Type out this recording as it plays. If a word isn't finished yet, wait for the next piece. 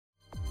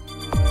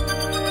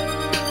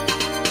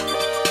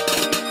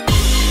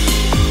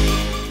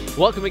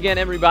Welcome again,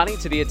 everybody,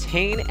 to the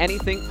Attain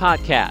Anything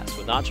podcast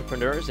with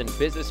entrepreneurs and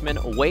businessmen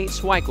Wade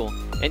Swikle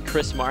and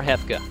Chris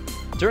Marhefka.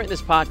 During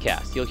this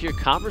podcast, you'll hear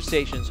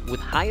conversations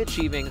with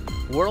high-achieving,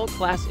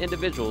 world-class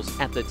individuals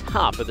at the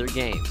top of their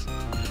games.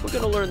 We're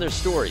going to learn their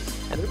stories,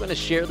 and they're going to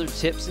share their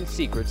tips and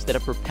secrets that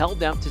have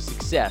propelled them to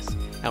success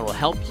and will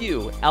help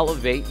you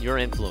elevate your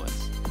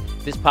influence.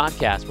 This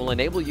podcast will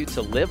enable you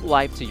to live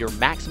life to your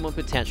maximum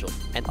potential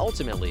and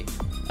ultimately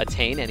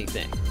attain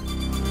anything.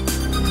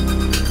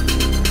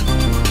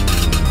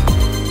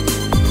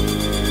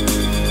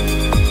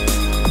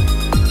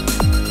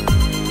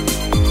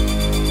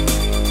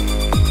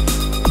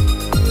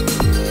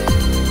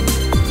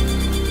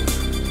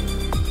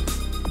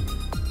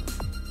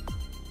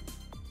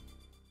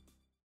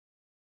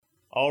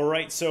 All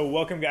right, so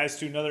welcome guys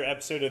to another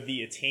episode of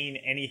the Attain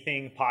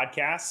Anything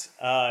podcast.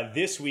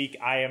 This week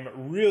I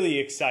am really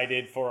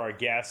excited for our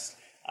guest.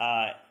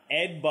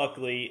 Ed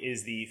Buckley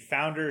is the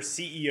founder,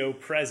 CEO,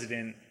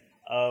 president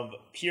of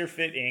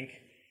PeerFit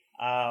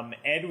Inc.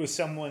 Ed was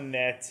someone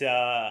that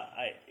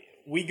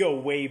we go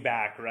way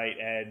back, right,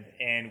 Ed?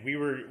 And we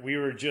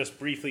were just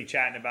briefly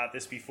chatting about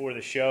this before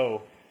the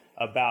show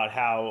about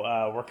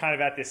how we're kind of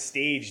at this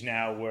stage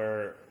now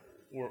where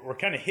we're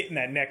kind of hitting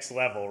that next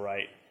level,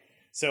 right?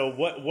 So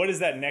what does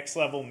that next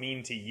level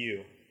mean to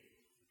you?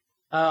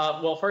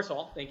 Well, first of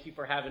all, thank you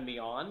for having me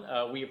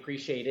on. We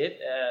appreciate it.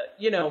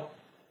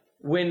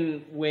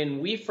 When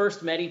we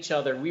first met each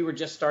other, we were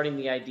just starting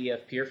the idea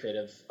of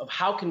PeerFit, of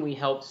how can we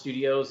help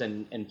studios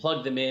and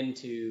plug them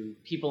into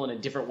people in a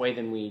different way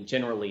than we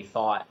generally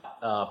thought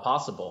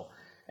possible.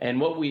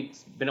 And what we've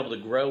been able to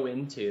grow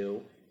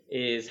into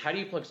is how do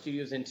you plug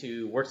studios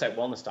into worksite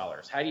wellness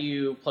dollars? How do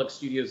you plug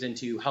studios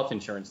into health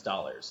insurance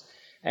dollars?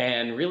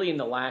 And really in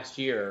the last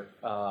year,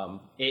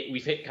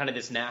 we've hit kind of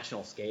this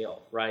national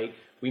scale, right?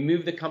 We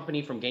moved the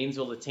company from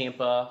Gainesville to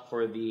Tampa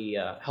for the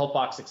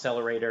HealthBox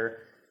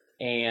Accelerator,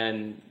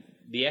 and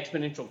the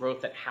exponential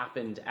growth that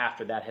happened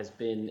after that has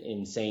been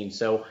insane.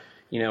 So,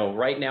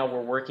 right now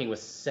we're working with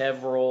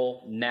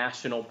several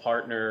national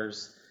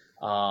partners,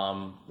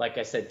 like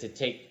I said, to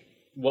take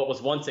what was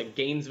once a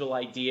Gainesville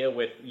idea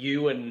with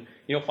you and,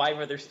 5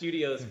 other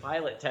studios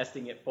pilot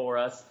testing it for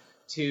us,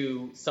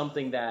 to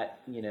something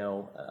that,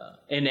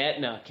 an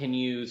Aetna can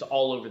use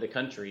all over the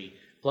country,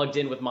 plugged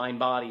in with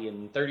MindBody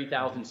and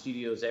 30,000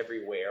 studios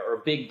everywhere, or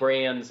big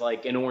brands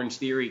like an Orange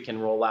Theory can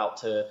roll out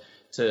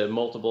to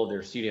multiple of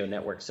their studio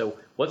networks. So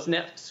what's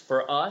next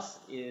for us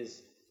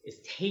is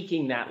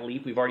taking that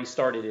leap. We've already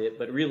started it,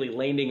 but really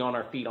landing on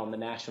our feet on the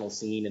national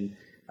scene. And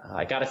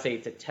I got to say,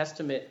 it's a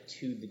testament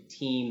to the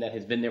team that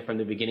has been there from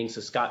the beginning.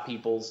 So Scott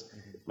Peoples,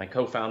 my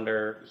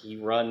co-founder, he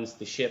runs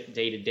the ship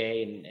day to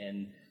day,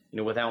 and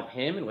without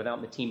him and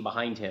without the team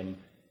behind him,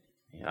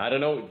 I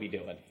don't know what we'd be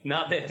doing.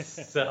 Not this.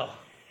 So,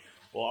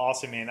 well,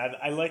 awesome, man.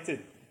 I'd like to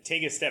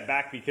take a step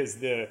back because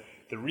the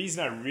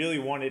reason I really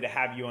wanted to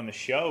have you on the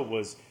show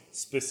was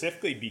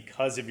specifically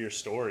because of your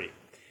story.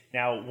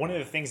 Now, one of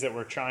the things that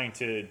we're trying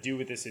to do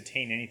with this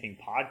Attain Anything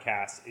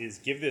podcast is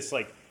give this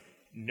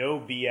no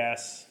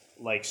BS,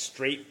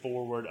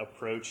 straightforward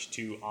approach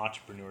to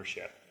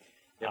entrepreneurship.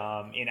 Yep.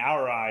 In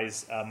our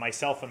eyes,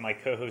 myself and my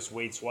co-host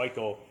Wade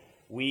Swikle,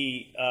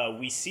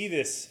 we see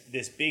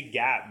this big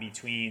gap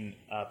between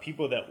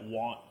people that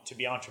want to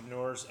be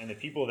entrepreneurs and the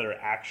people that are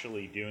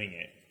actually doing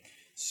it.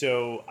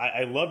 So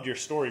I loved your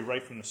story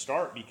right from the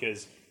start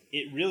because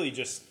it really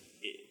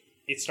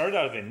it started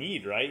out of a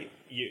need, right?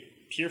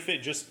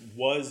 PeerFit just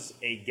was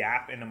a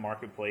gap in the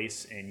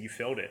marketplace and you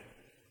filled it.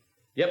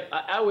 Yep.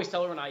 I always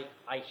tell everyone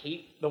I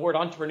hate the word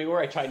entrepreneur.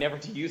 I try never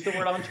to use the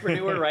word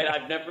entrepreneur, right?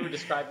 I've never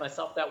described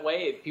myself that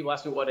way. If people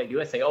ask me what I do,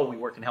 I say, we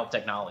work in health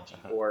technology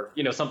or,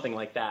 something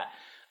like that.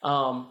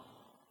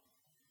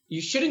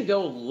 You shouldn't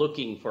go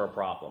looking for a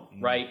problem,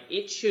 right?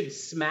 It should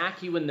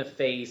smack you in the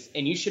face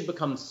and you should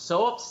become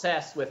so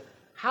obsessed with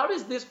how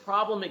does this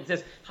problem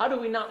exist? How do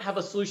we not have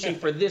a solution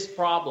for this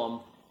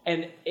problem?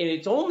 And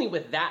it's only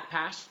with that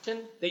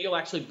passion that you'll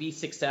actually be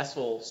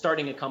successful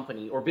starting a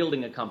company or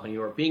building a company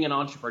or being an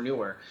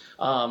entrepreneur.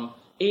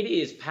 It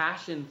is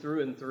passion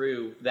through and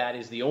through that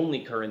is the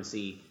only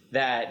currency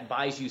that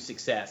buys you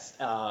success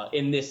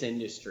in this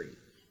industry.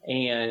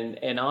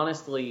 And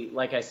honestly,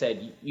 like I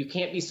said, you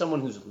can't be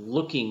someone who's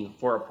looking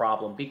for a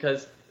problem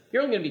because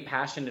you're only going to be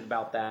passionate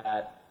about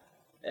that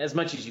as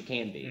much as you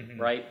can be,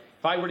 right?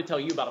 If I were to tell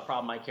you about a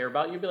problem I care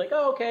about, you'd be like,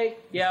 oh, okay,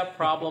 yeah,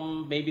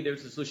 problem, maybe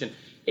there's a solution.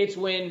 It's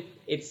when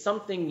it's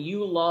something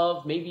you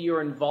love, maybe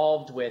you're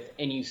involved with,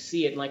 and you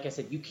see it. And like I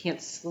said, you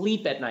can't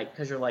sleep at night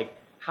because you're like,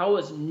 how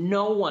has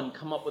no one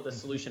come up with a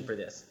solution for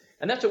this?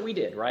 And that's what we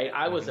did, right?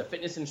 I was a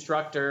fitness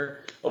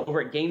instructor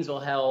over at Gainesville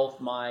Health.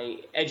 My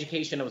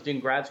education, I was doing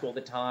grad school at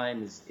the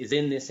time, is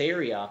in this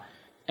area.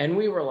 And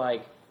we were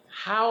like,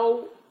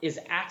 how is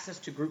access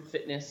to group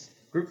fitness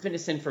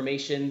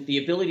information,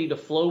 the ability to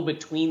flow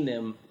between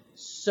them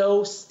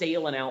so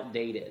stale and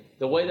outdated?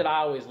 The way that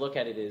I always look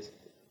at it is,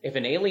 if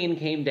an alien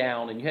came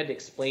down and you had to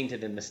explain to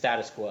them the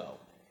status quo,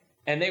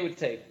 And they would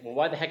say, well,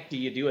 why the heck do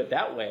you do it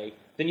that way?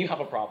 Then you have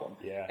a problem.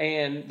 Yeah.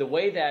 And the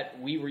way that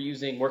we were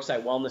using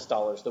worksite wellness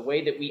dollars, the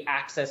way that we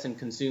access and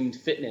consumed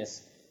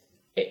fitness,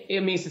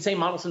 it's the same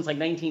model since like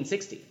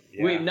 1960.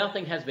 Yeah.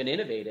 Nothing has been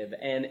innovative,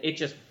 and it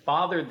just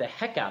bothered the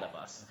heck out of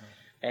us.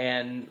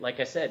 And like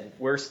I said,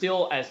 we're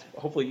still, as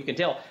hopefully you can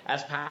tell,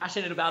 as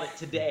passionate about it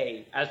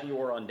today as we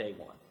were on day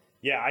one.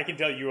 Yeah, I can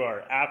tell you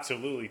are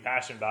absolutely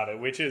passionate about it,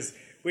 which is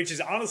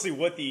honestly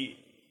what the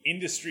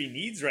industry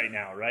needs right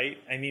now, right?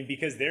 I mean,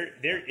 because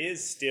there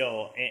is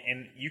still,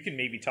 and you can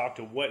maybe talk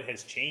to what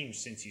has changed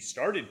since you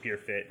started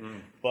PeerFit,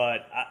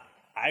 but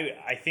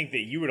I think that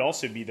you would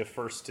also be the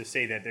first to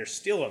say that there's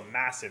still a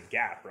massive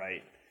gap,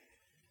 right?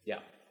 Yeah.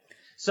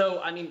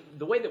 So, I mean,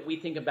 the way that we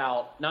think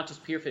about not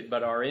just PeerFit,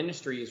 but our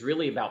industry is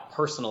really about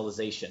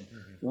personalization.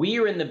 We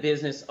are in the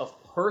business of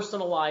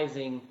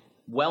personalizing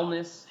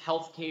wellness,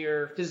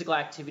 healthcare, physical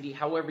activity,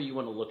 however you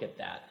want to look at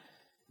that.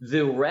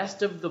 The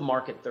rest of the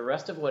market, the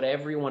rest of what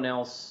everyone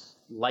else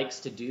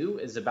likes to do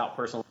is about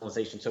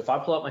personalization. So if I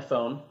pull out my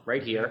phone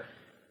right here,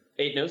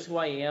 it knows who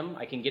I am.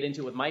 I can get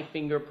into it with my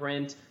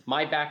fingerprint.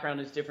 My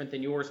background is different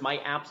than yours. My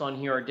apps on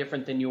here are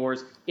different than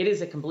yours. It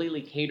is a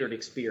completely catered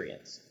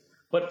experience.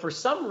 But for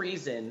some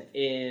reason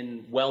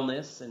in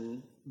wellness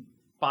and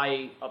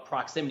by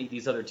proximity,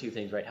 these other two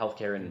things, right,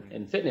 healthcare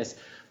and fitness,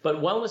 but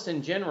wellness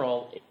in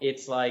general,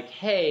 it's like,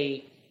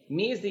 hey,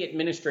 me as the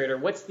administrator,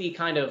 what's the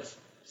kind of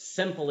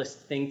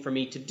simplest thing for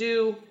me to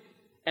do?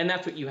 And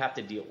that's what you have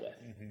to deal with.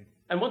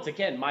 And once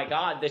again, my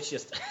God, that's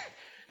just,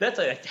 that's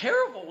a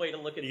terrible way to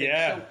look at things.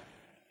 Yeah.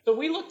 So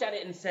we looked at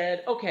it and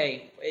said,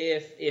 okay,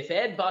 if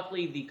Ed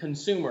Buckley, the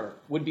consumer,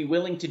 would be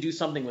willing to do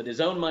something with his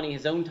own money,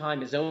 his own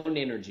time, his own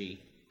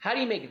energy, how do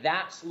you make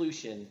that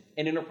solution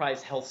an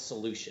enterprise health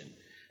solution?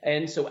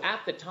 And so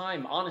at the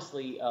time,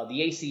 honestly,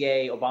 the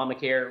ACA,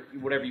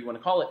 Obamacare, whatever you want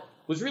to call it,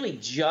 was really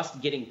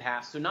just getting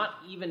passed. So not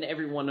even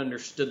everyone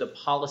understood the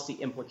policy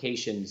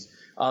implications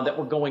that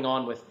were going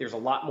on with, there's a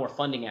lot more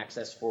funding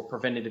access for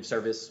preventative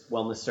service,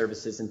 wellness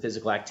services, and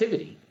physical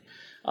activity.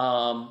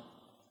 And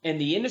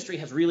the industry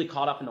has really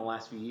caught up in the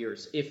last few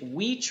years. If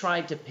we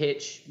tried to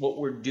pitch what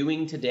we're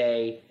doing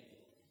today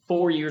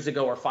 4 years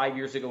ago or 5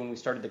 years ago when we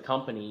started the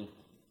company,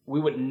 we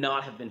would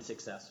not have been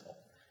successful.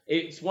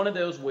 It's one of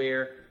those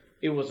where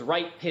it was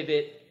right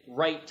pivot,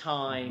 right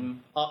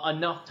time,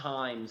 enough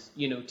times,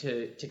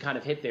 to kind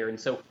of hit there. And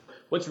so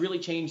what's really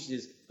changed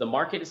is the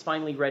market is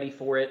finally ready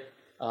for it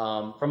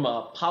from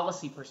a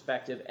policy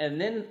perspective.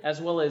 And then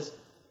as well as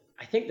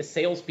I think the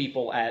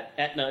salespeople at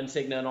Aetna and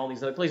Cigna and all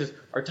these other places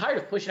are tired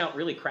of pushing out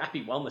really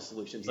crappy wellness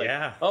solutions. Like,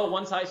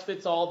 one size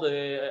fits all,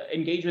 the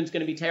engagement's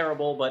going to be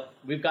terrible, but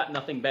we've got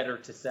nothing better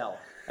to sell.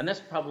 And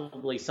that's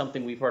probably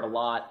something we've heard a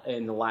lot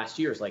in the last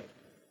years, like,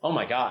 oh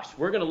my gosh,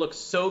 we're going to look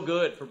so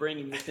good for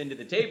bringing this into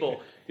the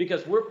table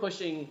because we're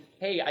pushing,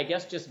 hey, I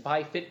guess just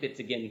buy Fitbits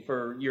again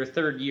for your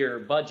third year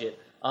budget.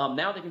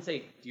 Now they can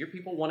say, do your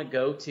people want to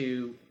go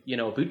to,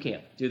 a boot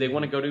camp? Do they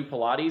want to go to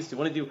Pilates? Do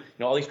you want to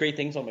do, all these great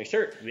things on my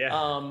shirt?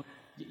 Yeah.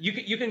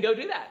 You can go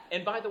do that.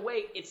 And by the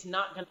way, it's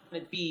not going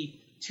to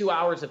be 2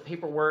 hours of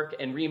paperwork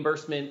and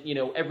reimbursement,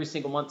 every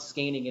single month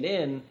scanning it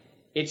in.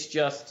 It's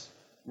just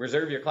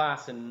reserve your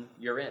class and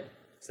you're in.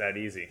 It's that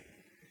easy.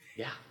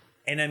 Yeah.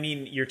 And I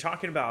mean, you're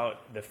talking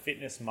about the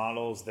fitness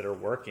models that are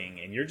working,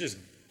 and you're just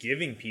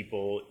giving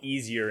people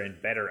easier and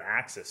better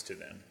access to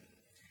them,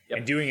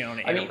 and doing it on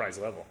an enterprise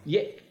level.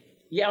 Yeah.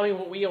 I mean,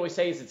 what we always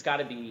say is it's got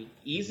to be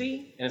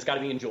easy and it's got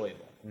to be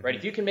enjoyable, right?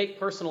 If you can make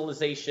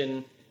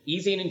personalization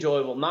easy and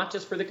enjoyable, not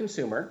just for the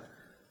consumer,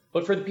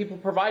 but for the people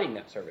providing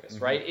that service,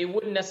 right? It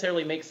wouldn't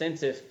necessarily make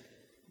sense if,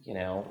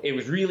 it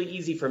was really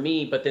easy for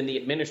me, but then the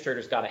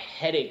administrator's got a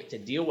headache to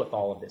deal with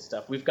all of this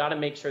stuff. We've got to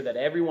make sure that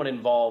everyone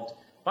involved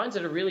finds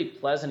it a really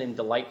pleasant and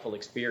delightful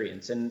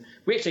experience. And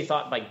we actually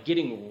thought by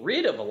getting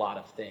rid of a lot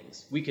of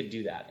things, we could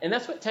do that. And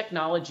that's what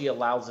technology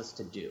allows us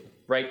to do,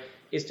 right?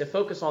 Is to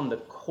focus on the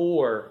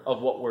core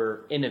of what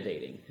we're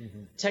innovating.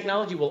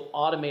 Technology will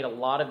automate a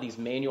lot of these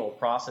manual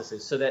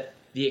processes so that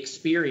the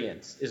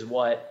experience is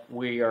what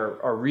we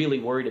are really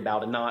worried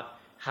about, and not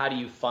how do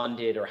you fund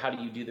it or how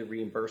do you do the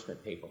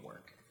reimbursement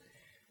paperwork.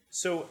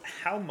 So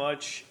how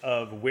much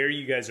of where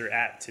you guys are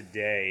at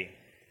today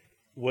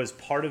was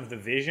part of the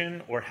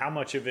vision, or how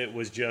much of it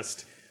was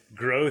just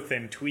growth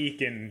and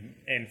tweak and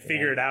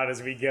figure it out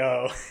as we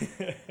go?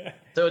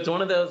 So it's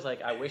one of those,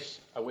 like, I wish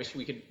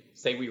we could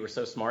say we were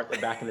so smart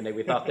that back in the day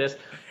we thought this,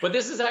 but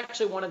this is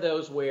actually one of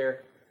those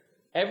where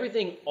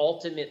everything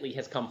ultimately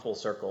has come full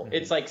circle.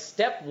 It's like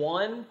step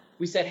one,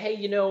 we said,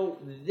 hey,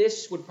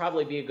 this would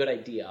probably be a good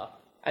idea.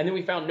 And then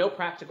we found no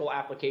practical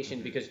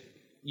application because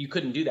you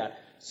couldn't do that.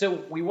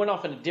 So we went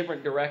off in a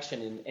different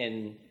direction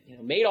and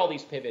made all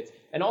these pivots.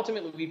 And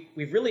ultimately,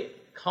 we've really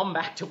come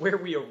back to where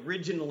we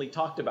originally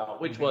talked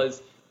about, which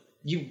was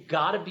you've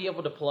got to be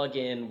able to plug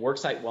in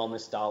worksite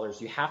wellness dollars.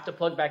 You have to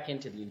plug back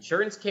into the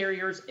insurance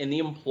carriers and the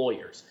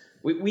employers.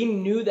 We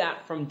knew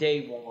that from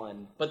day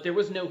one, but there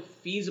was no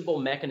feasible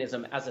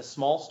mechanism as a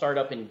small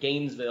startup in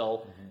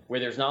Gainesville where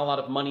there's not a lot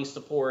of money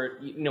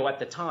support, at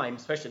the time,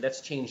 especially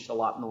that's changed a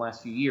lot in the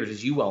last few years,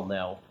 as you well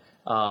know.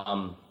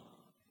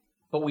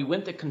 But we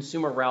went the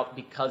consumer route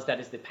because that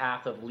is the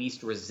path of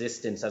least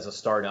resistance as a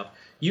startup.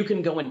 You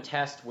can go and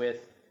test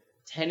with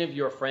 10 of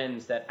your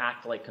friends that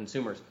act like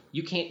consumers.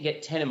 You can't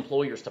get 10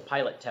 employers to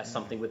pilot test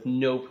something with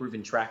no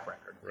proven track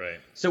record. Right.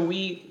 So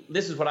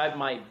this is what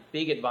my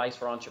big advice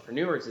for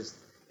entrepreneurs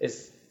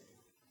is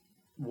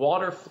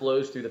water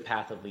flows through the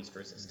path of least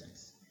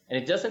resistance.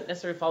 And it doesn't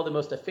necessarily follow the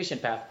most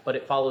efficient path, but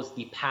it follows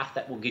the path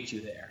that will get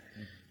you there.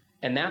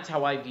 And that's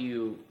how I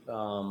view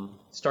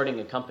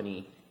starting a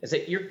company, is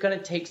that you're going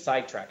to take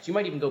sidetracks. You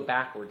might even go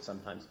backwards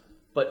sometimes,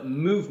 but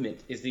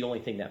movement is the only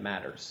thing that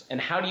matters.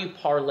 And how do you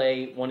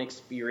parlay one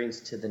experience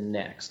to the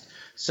next?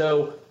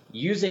 So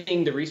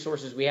using the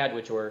resources we had,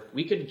 which were,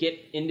 we could get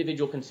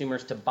individual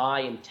consumers to buy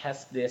and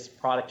test this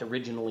product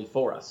originally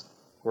for us.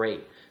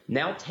 Great.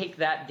 Now take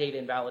that data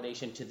and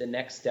validation to the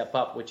next step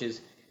up, which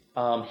is,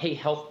 hey,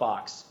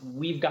 Healthbox,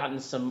 we've gotten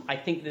I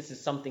think this is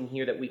something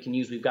here that we can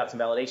use. We've got some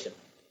validation.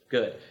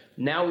 Good.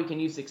 Now we can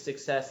use the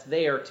success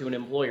there to an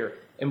employer.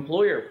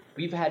 Employer,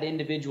 we've had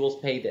individuals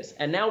pay this.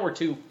 And now we're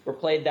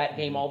played that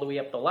game all the way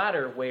up the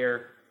ladder,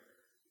 where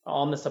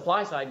on the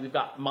supply side, we've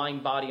got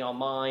Mind Body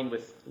Online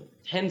with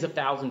tens of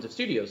thousands of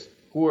studios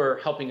who are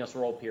helping us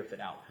roll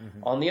PeerFit out.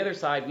 On the other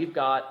side, we've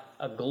got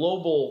a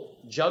global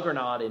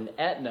juggernaut in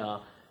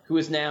Aetna who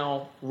is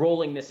now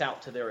rolling this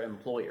out to their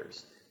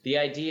employers. The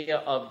idea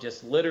of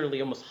just literally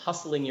almost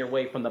hustling your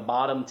way from the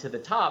bottom to the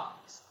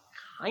top is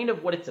kind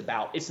of what it's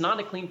about. It's not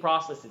a clean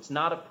process. It's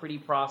not a pretty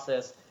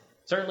process.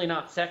 Certainly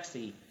not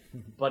sexy,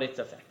 but it's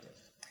effective.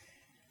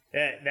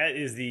 That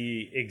is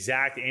the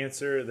exact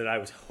answer that I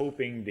was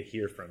hoping to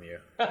hear from you.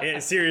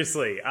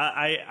 Seriously,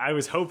 I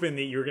was hoping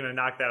that you were going to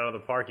knock that out of the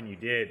park, and you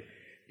did,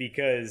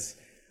 because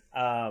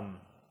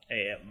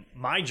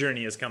my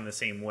journey has come the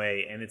same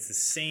way, and it's the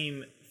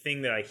same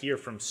thing that I hear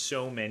from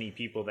so many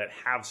people that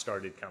have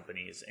started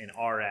companies and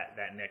are at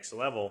that next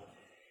level.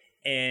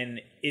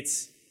 And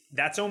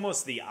that's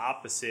almost the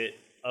opposite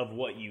of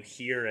what you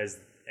hear as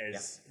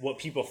what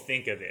people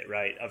think of it,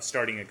 right? Of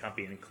starting a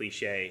company in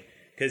cliche,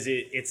 because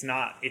it's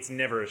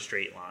never a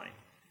straight line.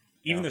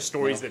 Even the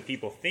stories that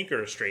people think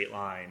are a straight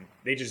line,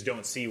 they just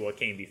don't see what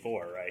came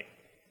before, right?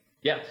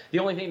 Yeah. The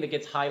only thing that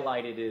gets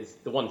highlighted is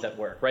the ones that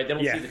work, right? They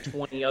don't see the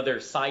 20 other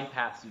side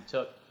paths you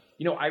took.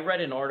 You know, I read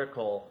an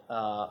article,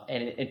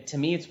 and to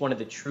me, it's one of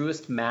the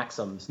truest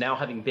maxims, now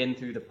having been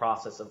through the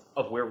process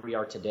of where we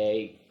are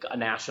today, a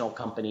national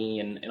company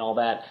and all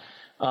that.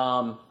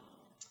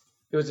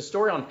 There was a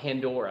story on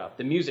Pandora,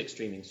 the music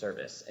streaming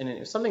service, and it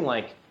was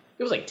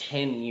it was like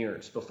 10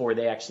 years before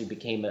they actually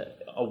became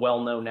a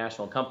well-known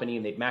national company,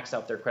 and they'd maxed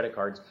out their credit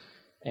cards.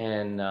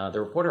 And the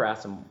reporter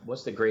asked him,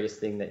 "What's the greatest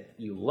thing that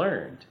you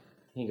learned?"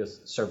 And he goes,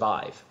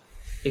 "Survive.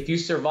 If you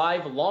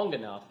survive long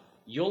enough,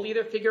 you'll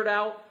either figure it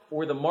out,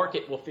 or the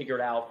market will figure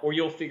it out, or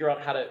you'll figure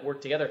out how to work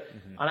together."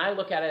 And I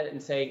look at it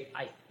and say,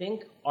 I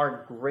think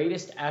our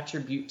greatest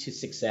attribute to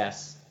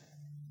success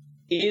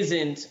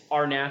isn't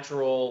our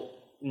natural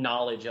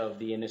knowledge of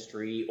the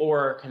industry or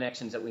our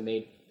connections that we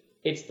made.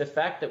 It's the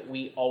fact that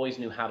we always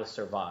knew how to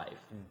survive,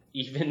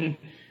 even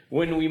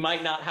when we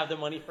might not have the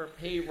money for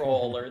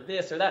payroll or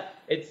this or that.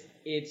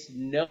 It's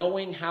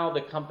knowing how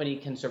the company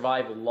can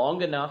survive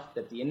long enough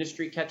that the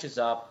industry catches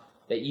up,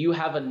 that you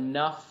have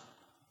enough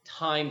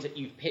times that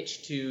you've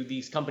pitched to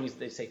these companies that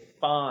they say,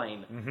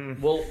 fine,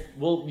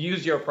 we'll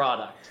use your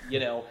product. You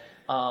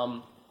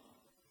know,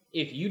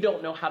 if you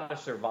don't know how to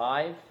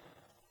survive,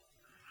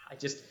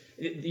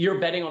 you're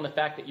betting on the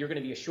fact that you're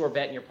going to be a sure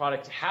bet, and your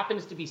product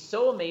happens to be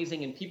so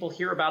amazing and people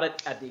hear about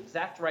it at the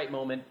exact right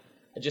moment.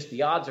 Just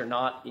the odds are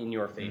not in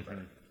your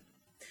favor.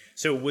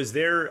 So was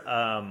there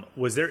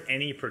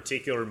any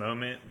particular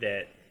moment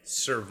that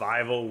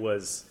survival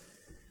was?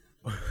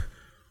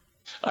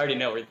 I already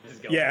know where this is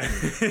going.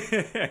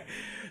 Yeah.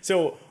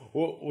 So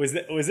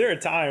was there a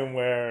time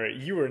where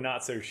you were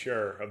not so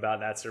sure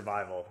about that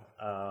survival?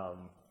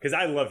 Because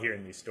I love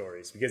hearing these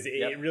stories, because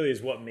it really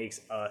is what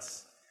makes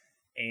us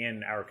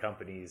and our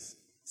companies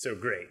so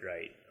great,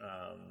 right?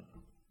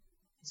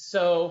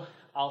 So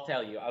I'll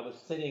tell you, I was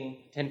sitting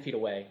 10 feet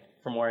away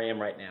from where I am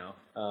right now.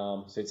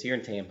 So it's here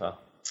in Tampa.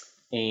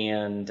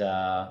 And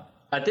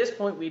at this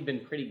point, we've been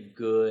pretty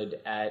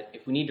good at,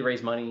 if we need to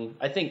raise money,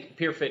 I think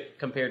PeerFit,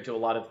 compared to a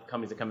lot of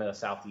companies that come out of the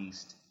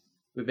Southeast,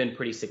 we've been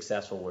pretty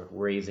successful with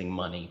raising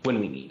money when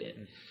we need it.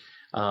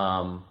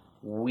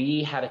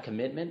 We had a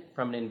commitment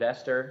from an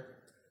investor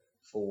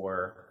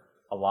for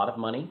a lot of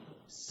money,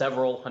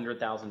 several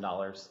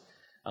 $100,000.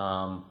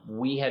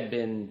 We had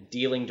been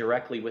dealing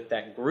directly with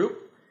that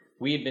group.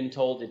 We had been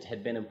told it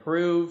had been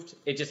approved.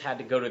 It just had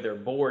to go to their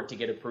board to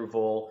get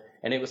approval.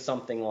 And it was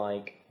something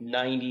like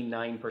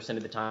 99%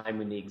 of the time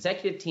when the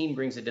executive team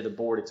brings it to the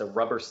board, it's a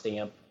rubber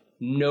stamp,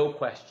 no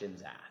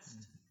questions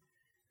asked.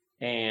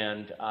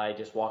 And I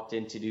just walked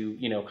in to do,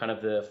 kind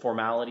of the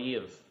formality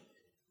of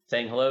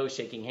saying hello,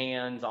 shaking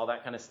hands, all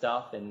that kind of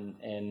stuff,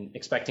 and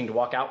expecting to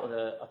walk out with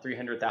a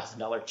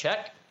 $300,000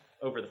 check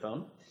over the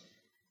phone.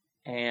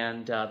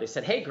 And they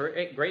said, "Hey,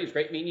 great, it was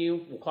great meeting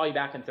you. We'll call you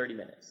back in 30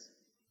 minutes.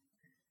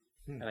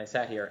 And I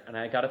sat here and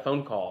I got a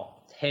phone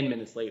call 10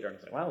 minutes later. And I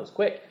was like, wow, it was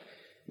quick.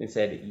 And they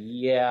said,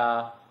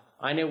 yeah,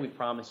 I know we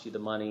promised you the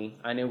money.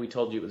 I know we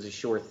told you it was a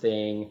sure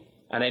thing.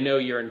 And I know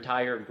your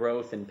entire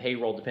growth and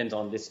payroll depends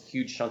on this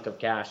huge chunk of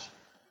cash.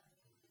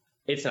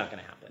 It's not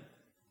going to happen.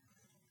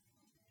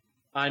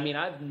 I mean,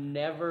 I've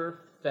never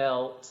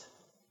felt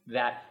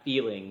that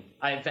feeling.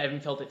 I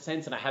haven't felt it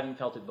since, and I haven't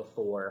felt it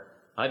before.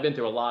 I've been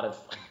through a lot of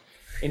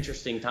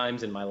interesting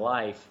times in my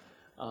life.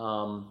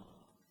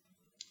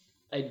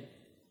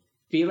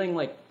 Feeling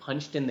like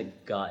punched in the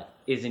gut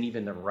isn't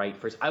even the right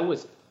phrase. I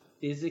was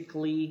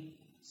physically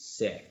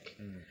sick.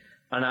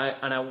 And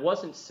I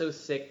wasn't so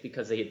sick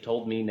because they had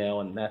told me no,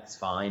 and that's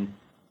fine,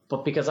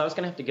 but because I was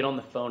going to have to get on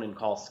the phone and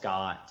call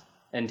Scott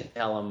and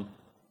tell him,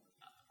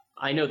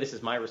 I know this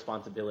is my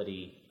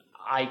responsibility.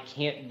 I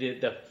can't,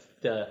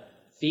 the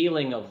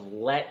feeling of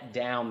let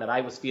down that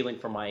I was feeling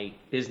for my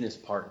business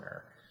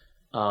partner,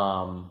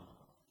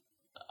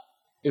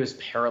 it was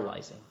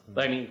paralyzing.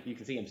 But I mean, you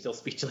can see I'm still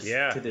speechless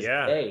to this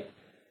day.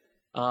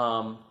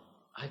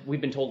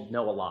 We've been told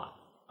no a lot,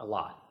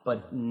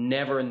 but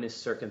never in this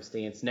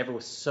circumstance, never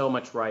with so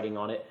much writing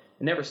on it,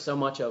 never so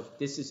much of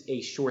this is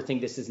a sure thing,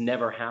 this has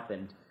never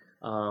happened.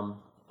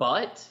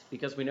 But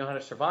because we know how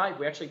to survive,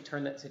 we actually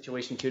turned that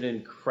situation to an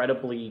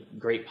incredibly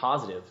great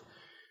positive,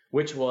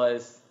 which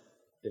was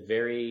the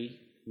very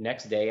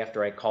next day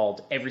after I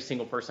called every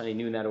single person I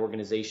knew in that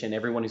organization,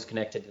 everyone who's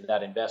connected to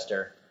that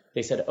investor,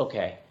 they said,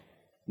 okay,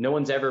 no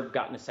one's ever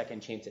gotten a second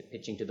chance at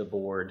pitching to the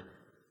board.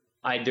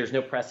 There's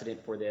no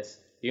precedent for this.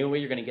 The only way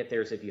you're going to get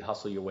there is if you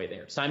hustle your way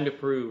there. It's time to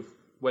prove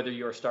whether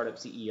you're a startup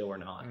CEO or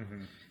not.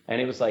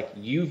 And it was like,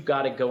 you've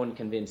got to go and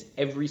convince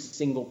every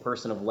single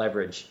person of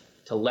leverage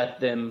to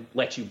let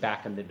you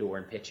back in the door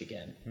and pitch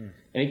again. And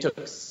it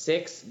took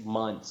 6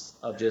 months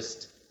of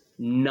just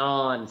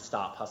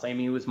non-stop hustling. I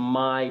mean, it was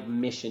my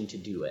mission to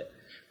do it.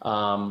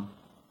 And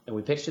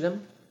we pitched to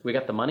them. We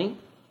got the money.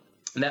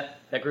 And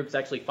that group's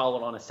actually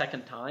followed on a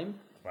second time.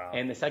 Wow.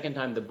 And the second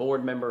time, the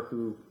board member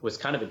who was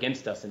kind of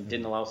against us and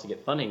didn't allow us to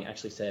get funding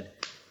actually said,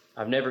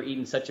 I've never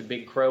eaten such a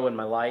big crow in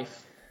my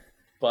life,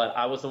 but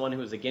I was the one who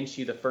was against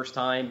you the first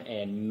time,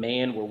 and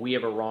man, were we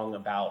ever wrong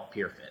about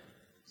PeerFit. Wow.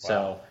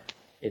 So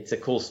it's a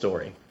cool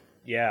story.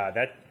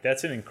 Yeah,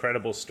 that's an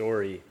incredible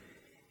story.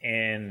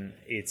 And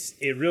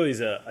it really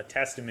is a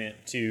testament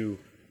to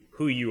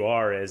who you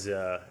are as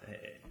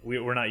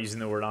we're not using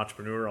the word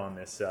entrepreneur on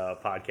this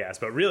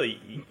podcast, but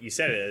really you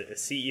said it, a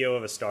CEO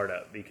of a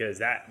startup, because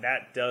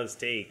that does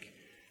take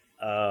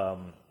a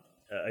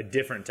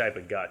different type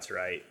of guts,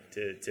 right?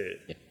 To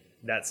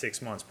that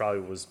 6 months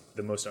probably was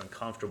the most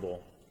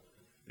uncomfortable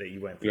that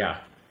you went through.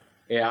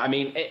 Yeah. I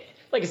mean,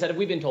 like I said,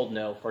 we've been told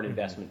no for an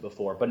investment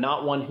before, but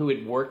not one who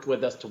had worked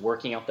with us to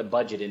working out the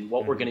budget and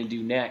what we're going to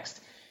do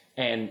next.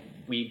 And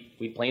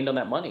we planned on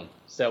that money.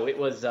 So it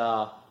was,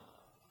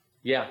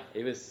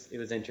 it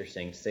was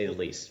interesting to say the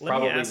least.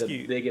 Probably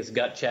the biggest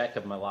gut check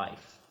of my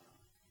life.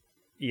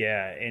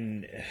 Yeah,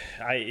 and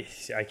I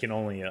can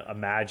only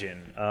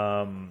imagine.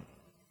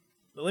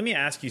 Let me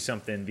ask you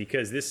something,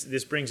 because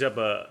this brings up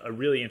a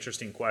really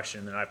interesting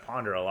question that I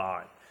ponder a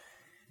lot.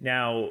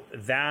 Now,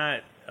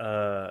 that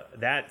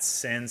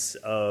sense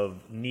of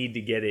need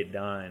to get it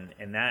done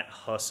and that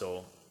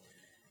hustle,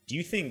 do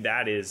you think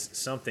that is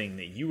something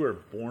that you were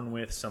born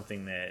with,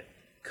 something that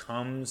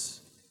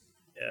comes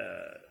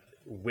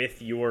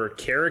with your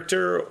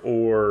character,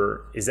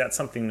 or is that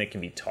something that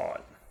can be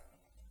taught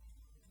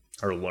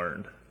or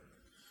learned?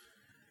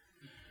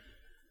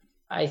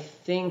 I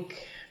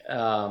think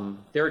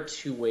there are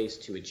two ways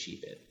to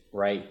achieve it,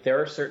 right?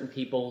 There are certain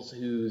people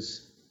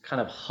whose kind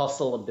of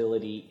hustle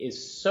ability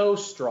is so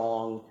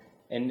strong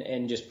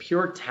and just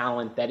pure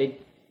talent that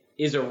it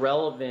is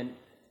irrelevant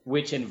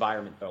which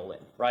environment they're in,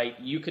 right?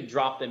 You could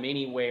drop them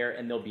anywhere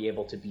and they'll be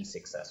able to be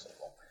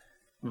successful.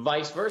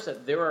 Vice versa,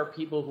 there are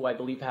people who I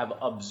believe have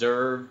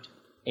observed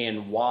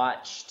and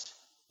watched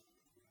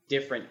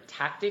different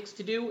tactics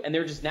to do, and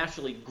they're just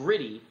naturally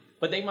gritty,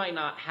 but they might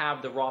not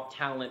have the raw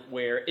talent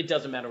where it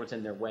doesn't matter what's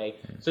in their way.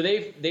 So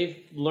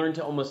they've learned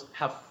to almost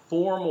have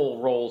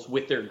formal roles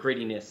with their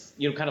grittiness,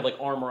 kind of like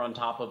armor on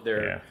top of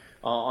their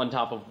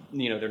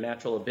their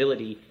natural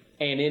ability.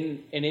 And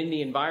in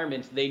the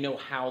environment, they know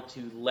how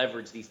to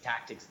leverage these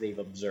tactics they've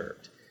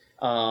observed.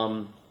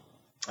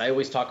 I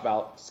always talk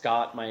about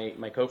Scott,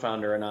 my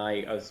co-founder, and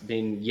I as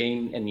being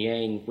yin and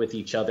yang with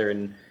each other,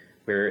 and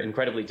we're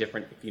incredibly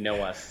different if you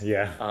know us.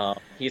 Yeah.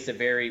 He's a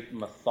very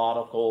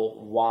methodical,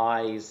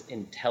 wise,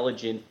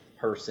 intelligent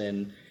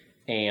person,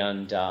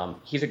 and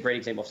he's a great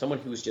example of someone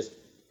who's just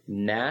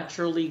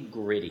naturally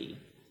gritty,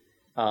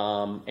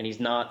 and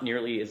he's not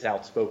nearly as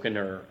outspoken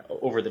or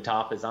over the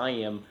top as I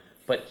am,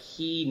 but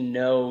he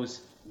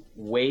knows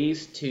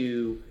ways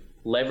to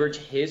leverage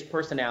his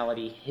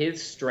personality,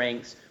 his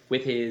strengths,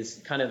 with his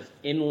kind of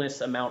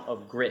endless amount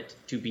of grit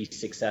to be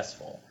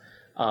successful.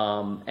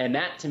 And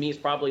that, to me, is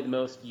probably the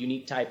most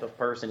unique type of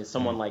person, is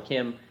someone like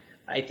him.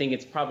 I think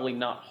it's probably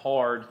not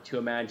hard to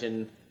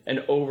imagine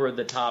an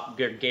over-the-top,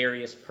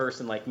 gregarious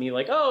person like me,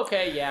 like, oh,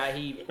 okay, yeah,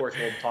 he, of course,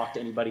 will talk to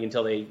anybody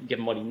until they give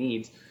him what he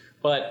needs.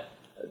 But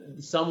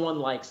someone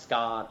like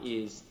Scott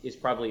is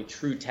probably a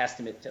true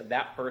testament to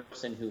that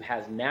person who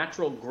has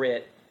natural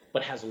grit,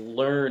 but has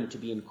learned to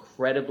be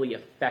incredibly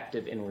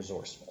effective and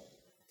resourceful.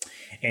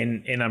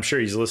 And I'm sure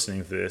he's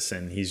listening to this,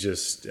 and he's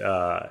just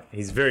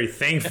he's very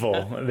thankful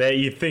that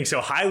you think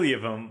so highly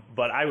of him.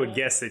 But I would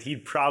guess that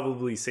he'd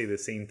probably say the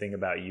same thing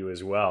about you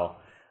as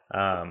well,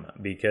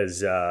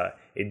 because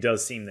it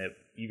does seem that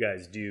you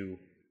guys do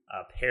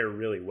pair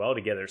really well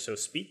together. So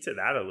speak to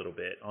that a little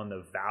bit on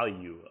the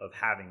value of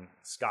having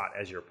Scott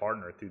as your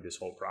partner through this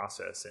whole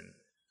process,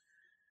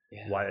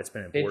 and why that's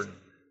been important.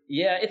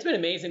 It's been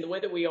amazing. The way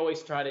that we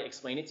always try to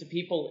explain it to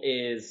people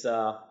is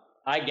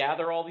I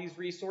gather all these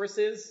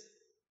resources,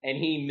 and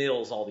he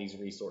mills all these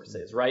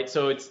resources, right?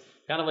 So it's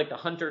kind of like the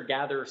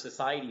hunter-gatherer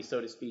society,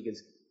 so to speak.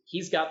 Is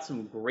he's got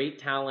some great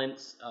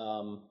talents.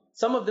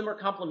 Some of them are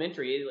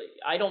complementary.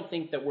 I don't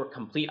think that we're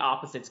complete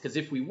opposites, because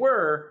if we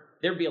were,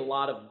 there'd be a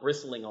lot of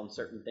bristling on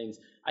certain things.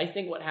 I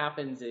think what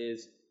happens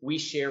is we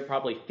share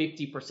probably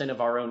 50%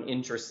 of our own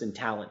interests and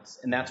talents,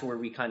 and that's where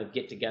we kind of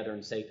get together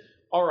and say,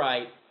 all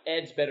right,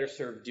 Ed's better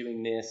served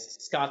doing this,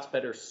 Scott's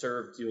better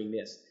served doing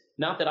this.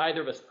 Not that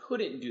either of us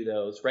couldn't do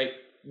those, right?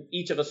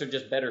 Each of us are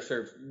just better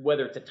served,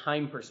 whether it's a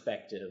time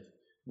perspective,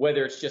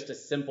 whether it's just a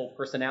simple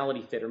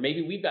personality fit, or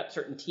maybe we've got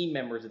certain team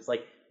members. It's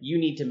like, you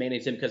need to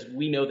manage them because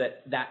we know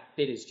that that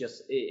fit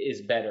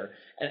is better.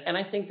 And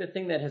I think the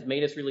thing that has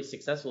made us really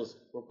successful is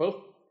we're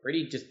both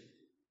pretty just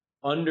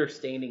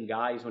understanding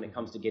guys when it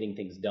comes to getting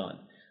things done.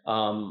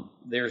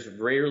 There's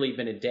rarely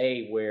been a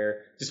day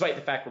where, despite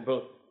the fact we're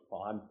both,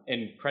 I'm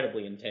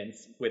incredibly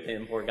intense with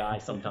him, poor guy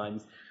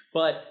sometimes,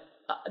 but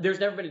there's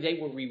never been a day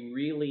where we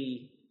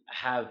really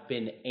have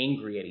been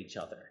angry at each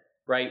other,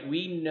 right?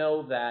 We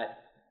know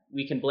that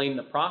we can blame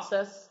the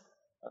process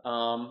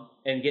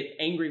and get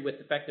angry with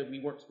the fact that we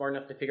weren't smart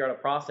enough to figure out a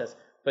process,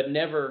 but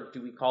never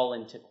do we call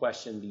into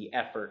question the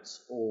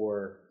efforts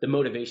or the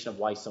motivation of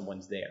why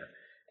someone's there.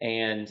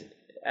 And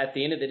at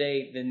the end of the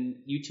day,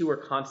 then you two are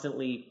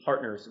constantly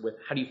partners with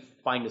how do you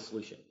find a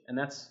solution? And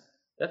that's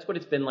what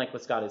it's been like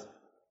with Scott, is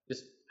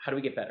just how do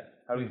we get better?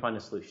 How do we find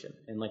a solution?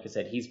 And like I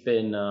said, he's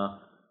been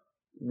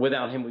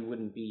without him, we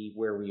wouldn't be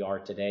where we are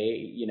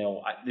today.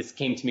 This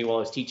came to me while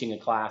I was teaching a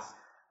class,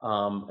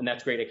 and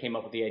that's great. I came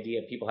up with the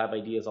idea. People have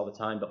ideas all the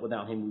time, but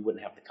without him, we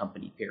wouldn't have the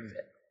company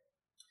PeerFit.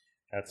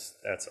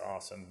 That's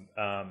awesome.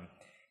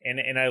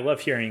 And I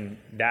love hearing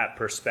that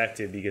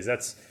perspective, because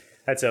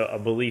that's a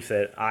belief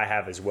that I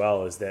have as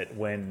well, is that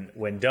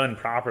when done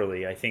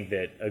properly, I think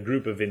that a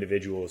group of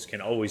individuals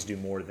can always do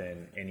more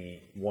than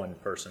any one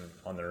person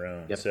on their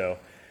own. Yep. So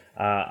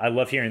I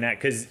love hearing that,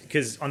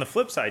 because on the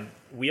flip side,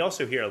 we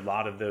also hear a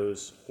lot of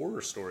those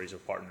horror stories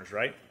of partners,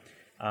 right?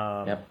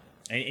 Yep.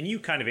 And you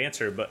kind of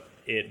answer, but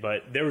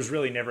there was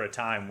really never a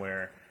time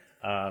where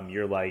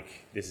you're like,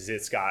 this is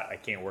it, Scott, I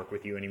can't work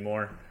with you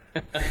anymore.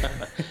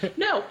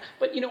 No,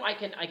 but I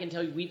can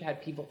tell you, we've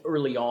had people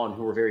early on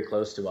who were very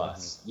close to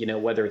us,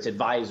 whether it's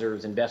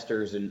advisors,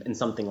 investors, and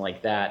something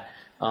like that,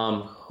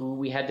 who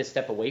we had to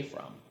step away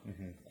from.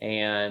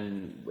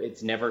 And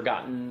it's never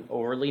gotten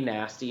overly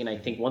nasty. And I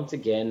think, once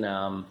again,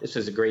 this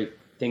is a great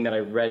thing that I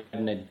read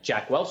in a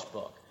Jack Welch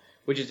book,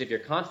 which is, if you're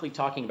constantly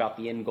talking about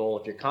the end goal,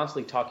 if you're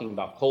constantly talking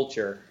about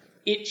culture,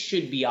 it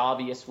should be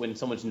obvious when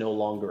someone's no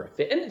longer a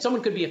fit. And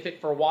someone could be a fit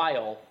for a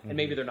while, and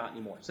maybe they're not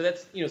anymore. So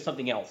that's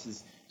something else.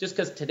 Is just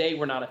because today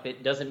we're not a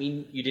fit doesn't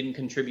mean you didn't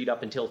contribute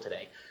up until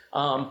today.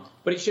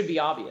 But it should be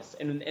obvious.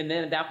 And then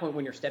at that point,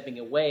 when you're stepping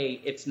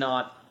away, it's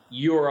not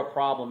you're a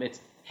problem. It's,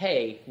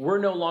 hey, we're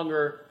no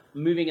longer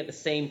moving at the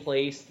same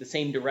place, the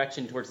same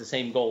direction towards the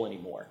same goal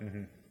anymore.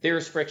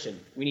 There's friction.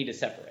 We need to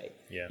separate.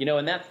 Yeah.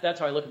 And that's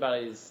how I look about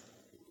it. Is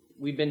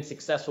we've been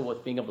successful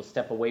with being able to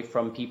step away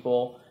from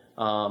people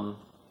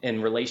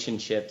and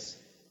relationships,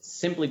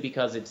 simply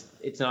because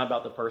it's not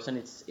about the person.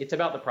 It's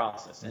about the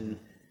process. And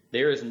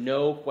there is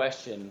no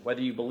question,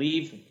 whether you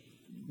believe,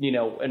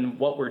 in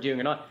what we're doing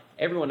or not,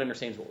 everyone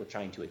understands what we're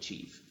trying to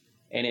achieve.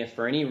 And if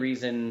for any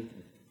reason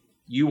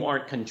you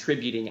aren't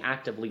contributing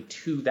actively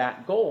to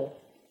that goal,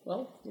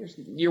 well,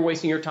 you're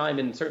wasting your time,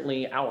 and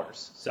certainly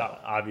ours. So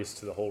it's obvious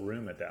to the whole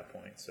room at that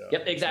point. So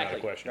yep, exactly. It's not a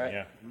question.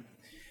 Right.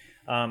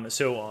 Yeah.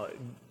 So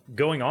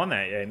going on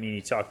that, I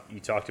mean, you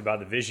talked about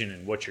the vision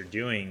and what you're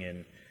doing,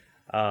 and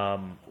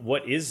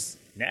what is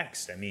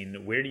next? I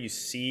mean, where do you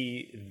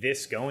see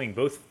this going,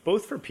 both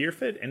for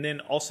PeerFit and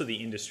then also the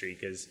industry?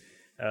 Because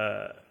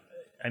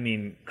I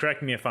mean,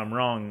 correct me if I'm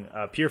wrong,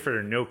 PeerFit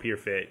or no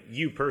PeerFit,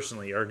 you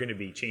personally are going to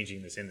be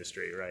changing this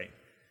industry, right?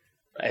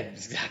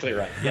 Exactly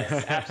right.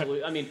 Yes,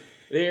 absolutely. I mean,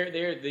 they're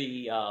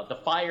the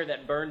fire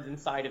that burns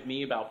inside of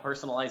me about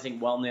personalizing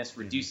wellness,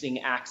 reducing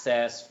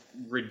access,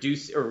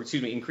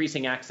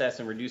 increasing access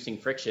and reducing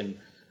friction.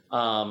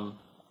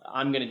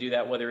 I'm going to do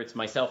that whether it's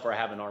myself or I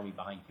have an army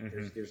behind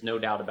me. There's no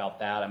doubt about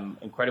that. I'm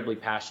incredibly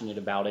passionate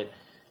about it.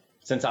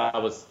 Since I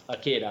was a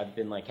kid, I've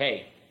been like,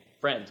 hey,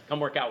 friend,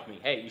 come work out with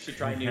me. Hey, you should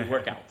try new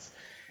workouts.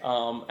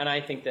 And I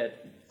think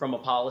that from a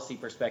policy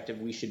perspective,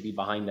 we should be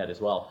behind that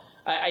as well.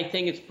 I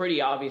think it's pretty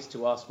obvious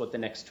to us what the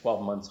next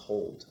 12 months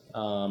hold,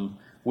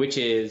 which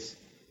is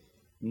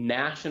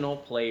national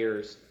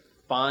players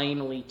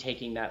finally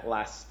taking that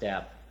last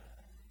step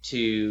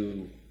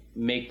to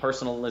make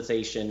personalized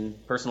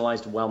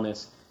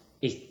wellness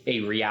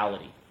a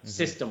reality,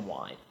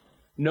 system-wide.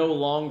 No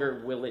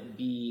longer will it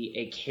be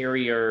a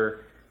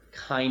carrier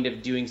kind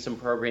of doing some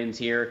programs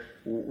here.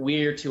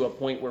 We're to a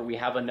point where we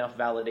have enough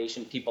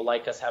validation, people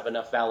like us have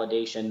enough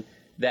validation,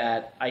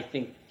 that I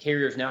think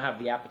carriers now have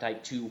the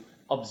appetite to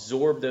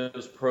absorb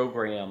those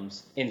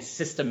programs and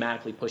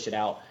systematically push it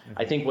out.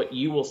 I think what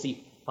you will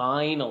see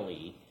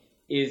finally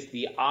is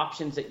the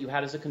options that you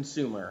had as a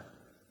consumer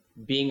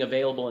being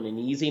available in an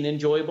easy and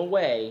enjoyable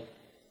way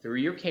through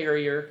your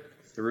carrier,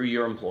 through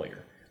your employer.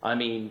 I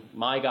mean,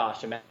 my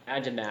gosh,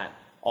 imagine that.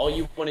 All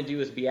you want to do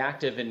is be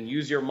active and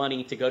use your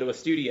money to go to a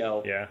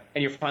studio,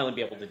 and you'll finally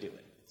be able to do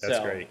it. That's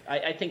great.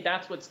 I think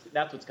that's what's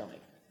coming.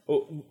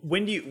 Well,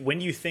 when do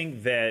you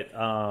think that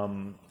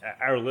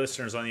our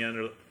listeners on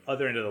the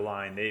other end of the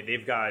line,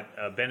 they've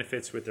got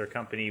benefits with their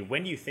company?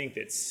 When do you think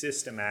that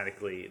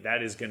systematically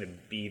that is going to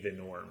be the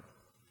norm,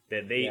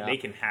 that they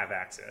can have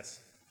access?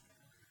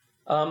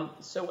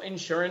 So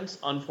insurance,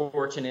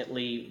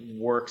 unfortunately,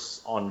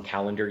 works on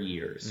calendar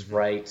years,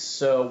 right?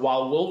 So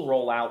while we'll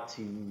roll out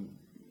to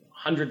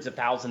hundreds of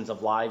thousands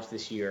of lives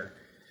this year,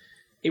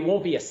 it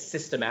won't be a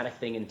systematic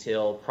thing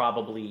until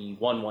probably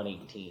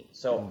 1/1/18.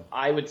 So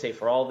I would say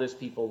for all those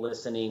people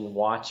listening,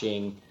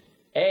 watching,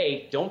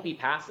 don't be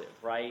passive,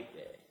 right?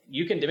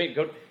 You can debate,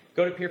 go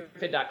to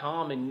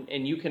PeerFit.com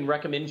and you can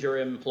recommend your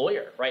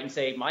employer, right? And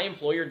say, my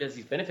employer does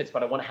these benefits,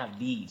 but I want to have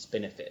these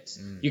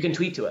benefits. You can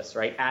tweet to us,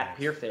 right? At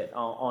PeerFit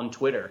on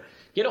Twitter.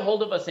 Get a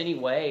hold of us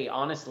anyway,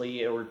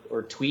 honestly,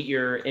 or tweet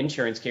your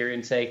insurance carrier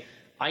and say,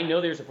 I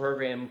know there's a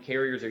program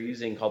carriers are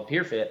using called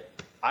PeerFit.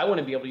 I want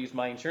to be able to use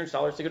my insurance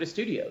dollars to go to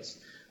studios.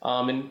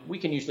 And we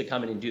can usually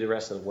come in and do the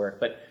rest of the work.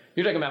 But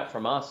you're talking about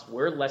from us,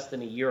 we're less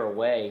than a year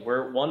away.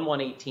 We're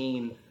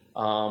 1/1/18.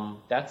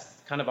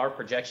 That's kind of our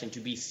projection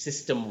to be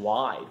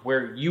system-wide,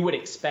 where you would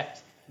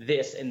expect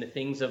this and the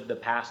things of the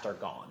past are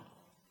gone.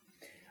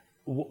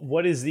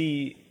 What is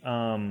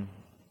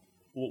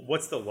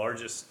what's the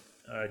largest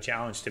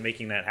challenge to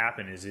making that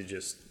happen? Is it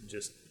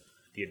just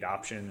the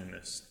adoption and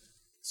this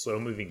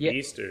slow-moving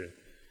beast, or?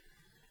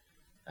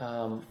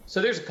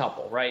 So there's a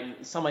couple,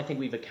 right? Some I think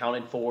we've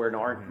accounted for and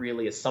aren't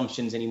really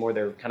assumptions anymore.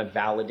 They're kind of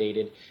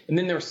validated. And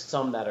then there's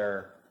some that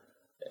are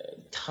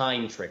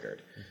time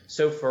triggered.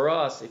 So for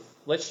us,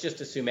 let's just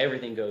assume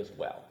everything goes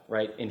well,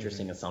 right?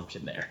 Interesting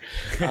assumption there.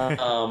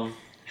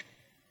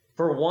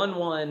 For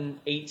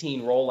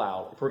 1/1/18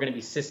 rollout, if we're going to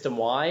be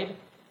system-wide,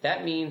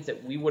 that means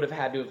that we would have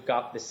had to have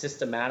got the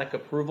systematic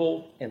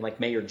approval in like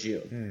May or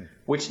June,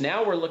 which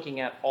now we're looking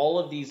at all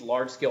of these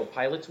large-scale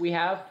pilots we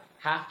have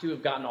to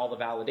have gotten all the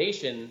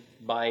validation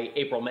by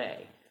April,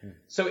 May.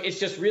 So it's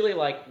just really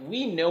like,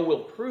 we know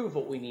we'll prove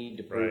what we need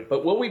to prove,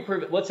 but will we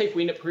prove it? Let's say if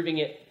we end up proving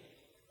it,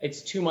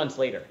 it's 2 months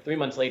later, 3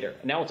 months later,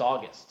 and now it's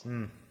August.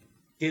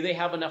 Do they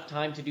have enough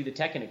time to do the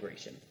tech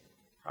integration?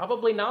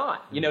 Probably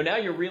not. You know, now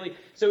you're really,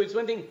 so it's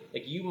one thing,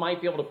 like you might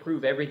be able to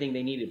prove everything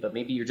they needed, but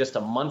maybe you're just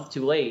a month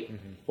too late.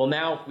 Well,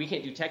 now we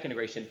can't do tech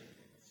integration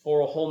for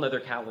a whole nother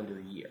calendar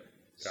year.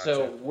 Gotcha.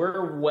 So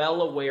we're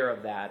well aware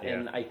of that.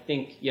 And I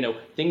think,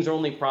 things are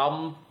only a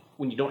problem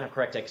when you don't have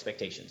correct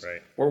expectations.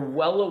 Right. We're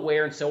well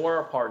aware, and so are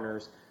our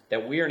partners,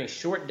 that we are in a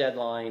short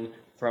deadline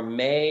from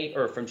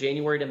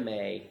January to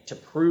May to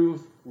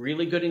prove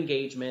really good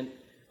engagement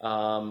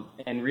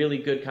and really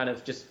good kind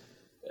of just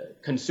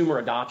consumer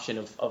adoption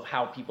of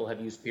how people have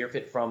used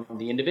PeerFit from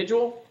the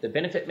individual, the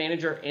benefit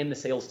manager, and the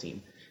sales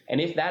team. And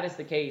if that is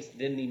the case,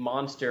 then the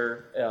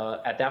monster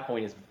at that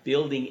point is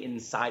building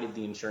inside of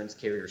the insurance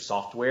carrier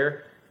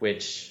software,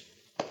 which,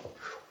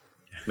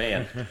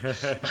 man,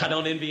 I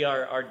don't envy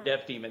our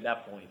dev team at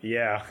that point.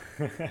 Yeah.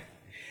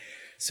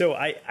 So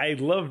I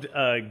loved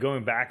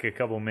going back a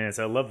couple of minutes.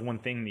 I loved one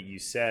thing that you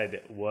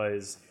said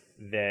was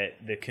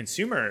that the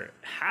consumer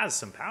has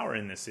some power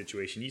in this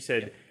situation. You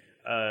said,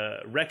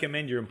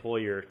 recommend your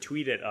employer,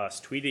 tweet at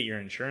us, tweet at your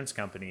insurance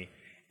company.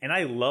 And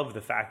I love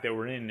the fact that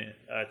we're in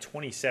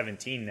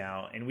 2017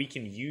 now, and we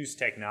can use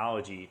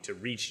technology to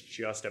reach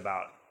just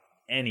about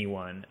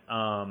anyone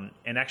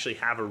and actually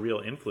have a real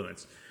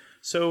influence.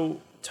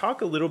 So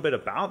talk a little bit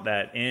about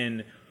that,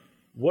 and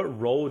what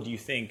role do you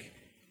think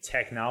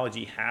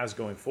technology has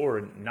going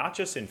forward, not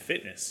just in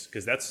fitness,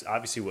 because that's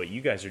obviously what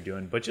you guys are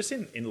doing, but just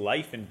in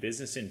life and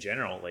business in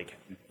general. Like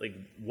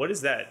what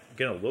is that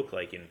going to look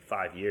like in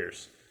 5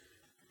 years?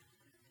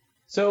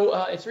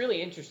 So it's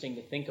really interesting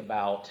to think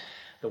about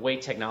the way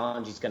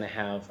technology is going to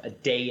have a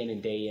day in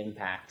and day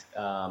impact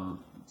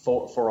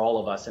for all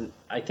of us. And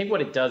I think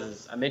what it does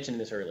is, I mentioned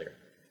this earlier,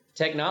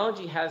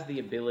 technology has the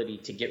ability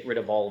to get rid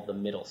of all of the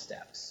middle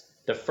steps.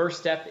 The first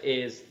step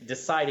is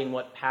deciding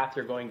what path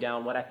you're going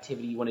down, what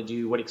activity you want to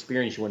do, what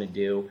experience you want to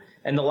do.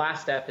 And the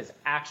last step is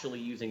actually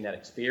using that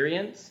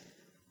experience.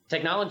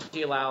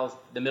 Technology allows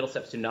the middle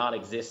steps to not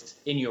exist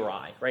in your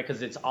eye, right?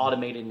 Because it's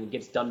automated and it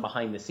gets done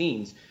behind the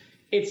scenes.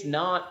 It's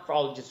not,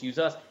 I'll just use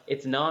us,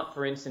 it's not,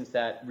 for instance,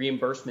 that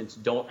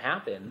reimbursements don't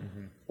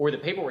happen or the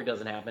paperwork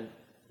doesn't happen.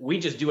 We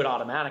just do it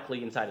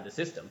automatically inside of the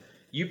system.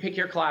 you pick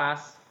your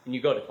class and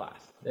you go to class.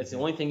 That's the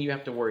only thing you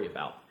have to worry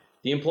about.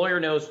 The employer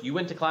knows you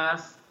went to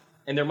class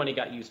and their money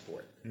got used for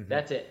it.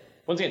 That's it.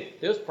 Once again,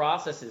 those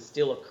processes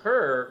still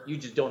occur, you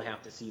just don't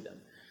have to see them.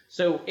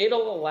 So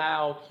it'll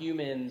allow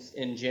humans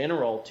in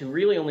general to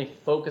really only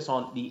focus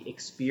on the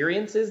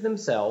experiences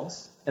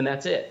themselves, and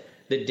that's it.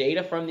 The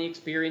data from the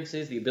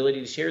experiences, the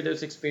ability to share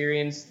those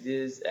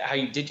experiences, how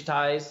you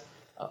digitize,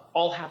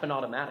 all happen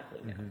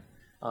automatically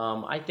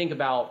now. I think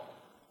about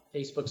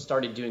Facebook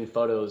started doing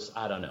photos,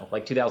 I don't know,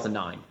 like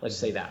 2009. Let's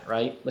say that,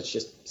 right? Let's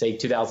just say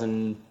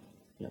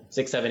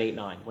 2006, 7, 8,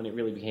 9, when it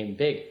really became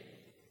big.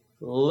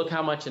 Look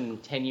how much in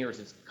 10 years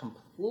it's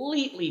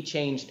completely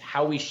changed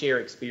how we share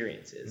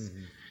experiences.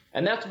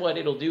 And that's what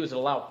it'll do, is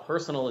it'll allow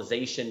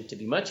personalization to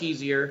be much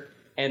easier,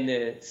 and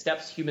the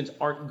steps humans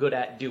aren't good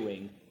at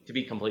doing to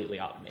be completely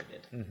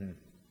automated.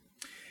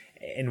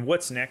 And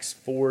what's next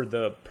for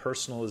the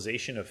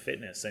personalization of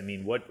fitness? I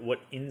mean, what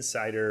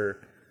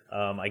insider,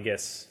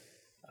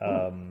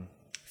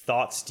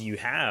 thoughts do you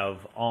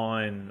have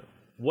on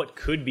what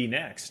could be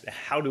next?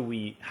 How do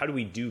we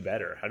do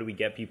better? How do we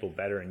get people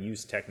better and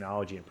use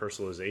technology and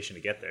personalization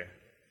to get there?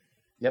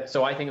 Yep.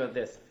 So I think of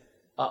this.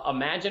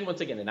 Imagine,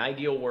 once again, an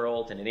ideal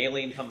world, and an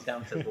alien comes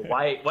down and says, well,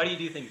 why do you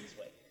do things this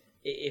way?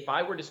 If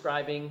I were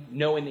describing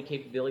knowing the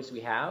capabilities we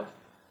have,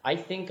 I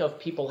think of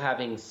people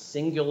having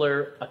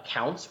singular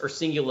accounts or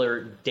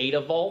singular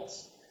data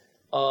vaults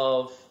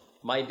of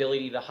my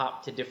ability to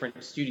hop to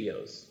different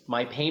studios,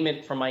 my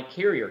payment from my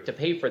carrier to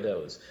pay for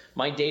those,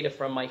 my data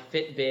from my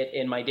Fitbit,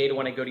 and my data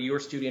when I go to your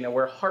studio and I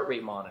wear a heart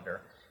rate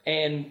monitor.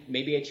 And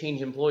maybe I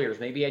change employers,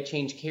 maybe I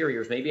change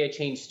carriers, maybe I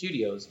change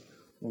studios.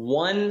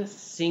 One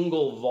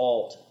single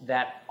vault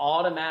that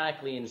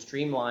automatically and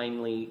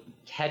streamlinedly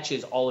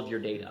catches all of your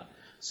data.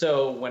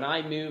 So when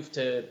I move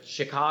to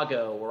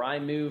Chicago, or I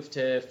move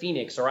to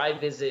Phoenix, or I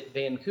visit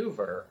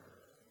Vancouver,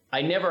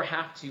 I never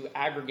have to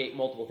aggregate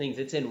multiple things.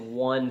 It's in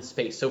one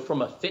space. So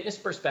from a fitness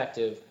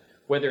perspective,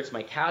 whether it's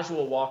my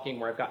casual walking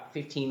where I've got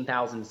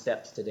 15,000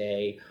 steps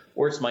today,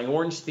 or it's my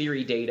Orange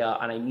Theory data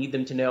and I need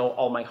them to know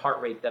all my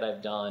heart rate that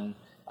I've done,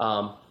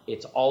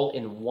 it's all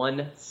in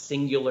one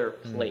singular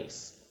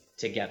place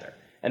together.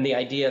 And the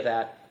idea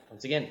that,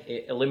 once again,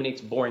 it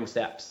eliminates boring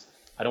steps.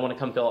 I don't want to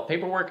come fill out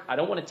paperwork. I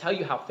don't want to tell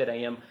you how fit I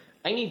am.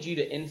 I need you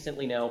to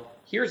instantly know,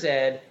 here's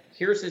Ed,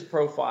 here's his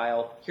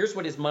profile, here's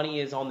what his money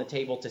is on the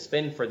table to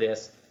spend for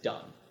this,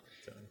 done.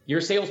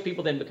 Your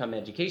salespeople then become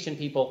education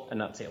people and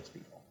not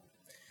salespeople.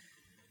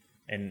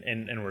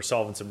 And we're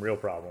solving some real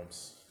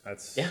problems.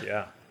 That's,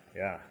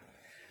 yeah.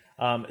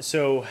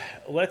 So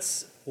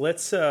let's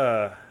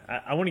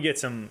I want to get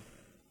some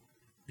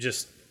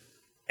just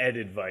Ed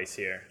advice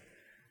here.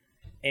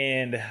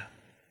 And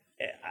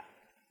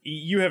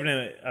you have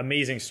an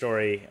amazing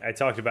story. I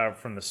talked about it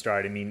from the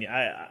start. I mean,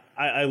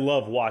 I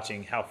love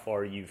watching how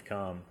far you've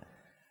come.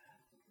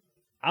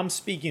 I'm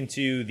speaking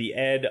to the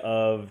Ed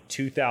of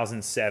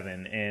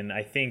 2007, and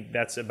I think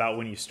that's about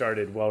when you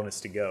started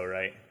Wellness to Go,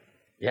 right?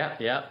 Yeah.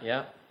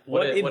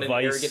 What an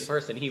arrogant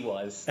person he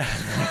was.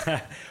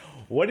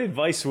 What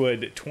advice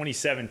would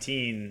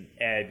 2017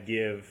 Ed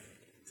give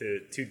to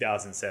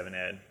 2007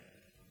 Ed?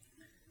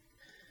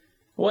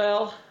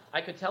 Well, I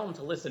could tell him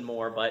to listen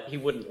more, but he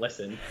wouldn't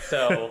listen.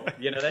 So,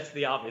 that's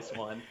the obvious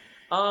one.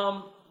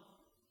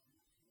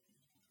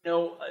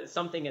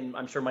 Something, and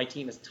I'm sure my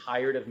team is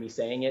tired of me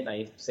saying it, and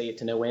I say it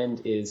to no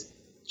end, is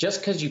just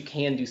because you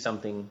can do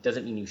something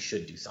doesn't mean you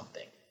should do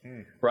something,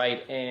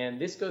 right? And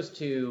this goes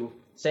to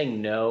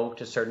saying no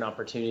to certain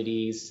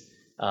opportunities,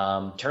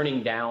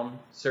 turning down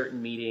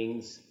certain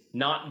meetings,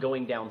 not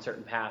going down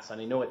certain paths.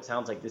 And I know it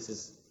sounds like this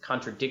is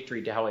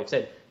contradictory to how I've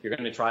said, you're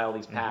going to try all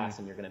these paths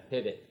and you're going to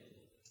pivot.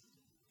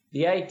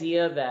 The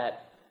idea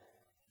that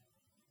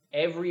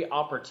every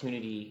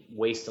opportunity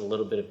wastes a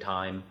little bit of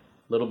time,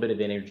 a little bit of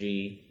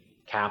energy,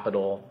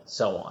 capital,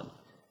 so on.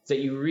 So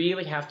that you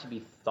really have to be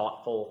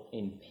thoughtful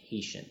and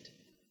patient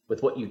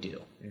with what you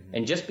do.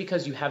 And just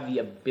because you have the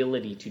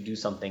ability to do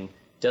something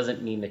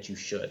doesn't mean that you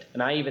should.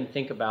 And I even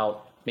think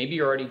about, maybe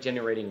you're already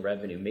generating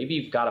revenue. Maybe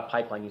you've got a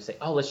pipeline. You say,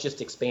 oh, let's just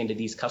expand to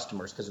these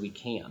customers because we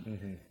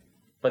can.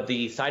 But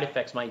the side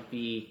effects might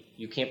be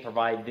you can't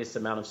provide this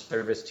amount of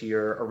service to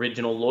your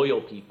original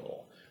loyal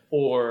people.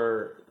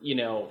 Or,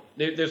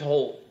 there's a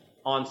whole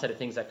onset of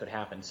things that could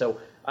happen. So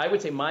I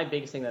would say my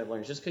biggest thing that I've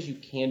learned is just because you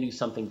can do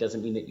something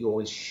doesn't mean that you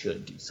always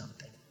should do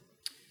something.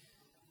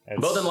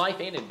 Both in life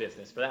and in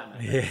business, for that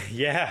matter.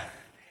 Yeah,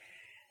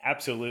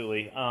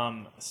 absolutely.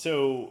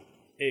 So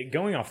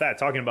going off that,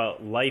 talking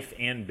about life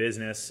and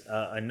business,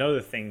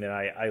 another thing that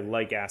I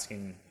like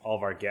asking all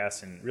of our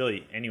guests, and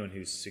really anyone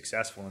who's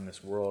successful in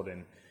this world,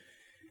 and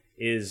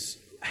is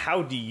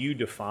how do you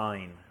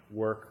define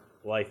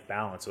work-life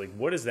balance? Like,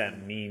 what does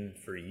that mean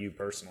for you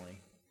personally?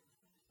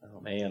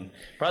 Oh, man.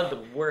 Probably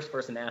the worst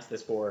person to ask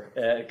this for,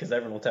 because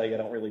everyone will tell you I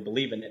don't really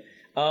believe in it.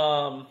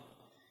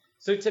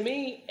 So to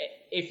me,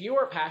 if you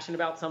are passionate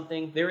about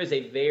something, there is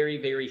a very,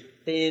 very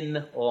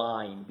thin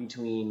line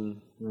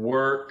between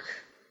work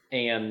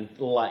and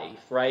life,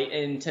 right?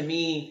 And to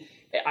me,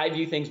 I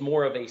view things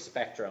more of a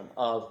spectrum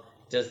of,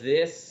 does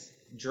this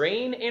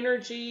drain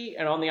energy?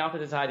 And on the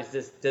opposite side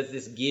is does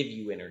this give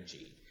you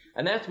energy?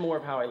 And that's more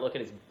of how I look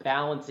at it, is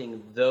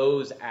balancing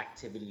those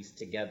activities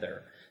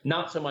together.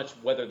 Not so much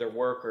whether they're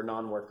work or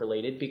non-work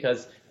related,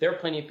 because there are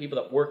plenty of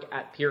people that work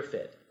at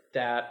PeerFit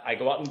that I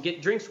go out and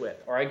get drinks with,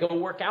 or I go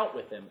work out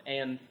with them.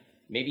 And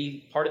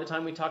maybe part of the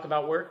time we talk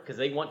about work because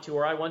they want to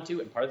or I want to,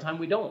 and part of the time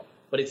we don't.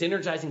 But it's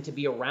energizing to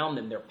be around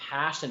them. Their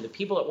passion. The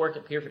people that work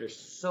at PeerFit are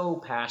so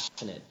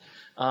passionate.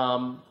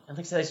 And like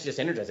I said, it's just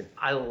energizing.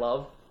 I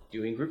love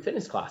doing group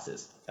fitness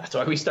classes. That's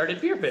why we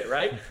started PeerFit,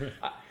 right?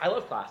 I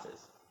love classes.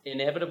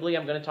 Inevitably,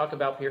 I'm going to talk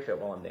about PeerFit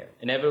while I'm there.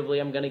 Inevitably,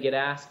 I'm going to get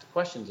asked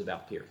questions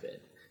about PeerFit.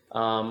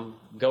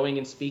 Going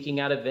and speaking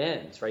at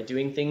events, right?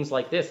 Doing things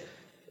like this.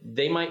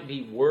 They might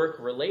be work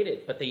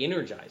related, but they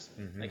energize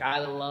me. Like, I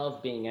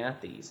love being at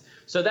these.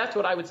 So that's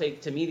what I would say.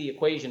 To me, the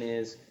equation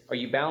is, are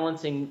you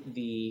balancing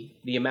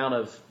the amount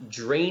of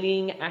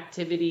draining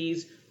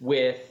activities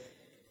with,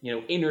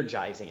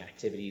 energizing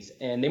activities?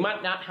 And they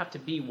might not have to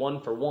be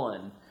one for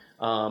one,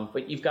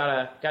 but you've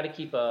got to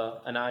keep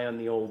an eye on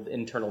the old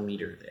internal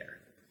meter there.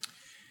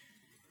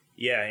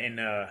 Yeah, and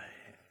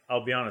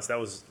I'll be honest,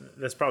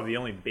 that's probably the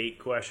only bait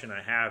question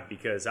I have,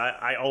 because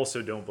I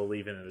also don't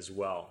believe in it as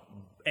well.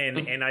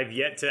 And I've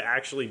yet to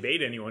actually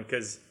bait anyone,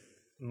 because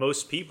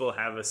most people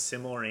have a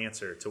similar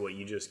answer to what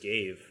you just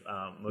gave.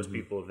 Most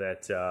people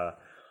that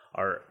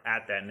are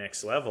at that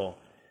next level,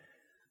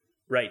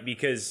 right?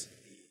 Because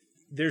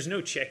there's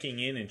no checking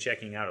in and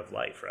checking out of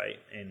life, right?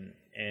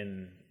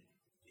 And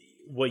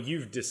what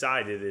you've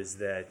decided is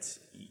that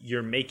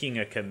you're making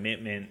a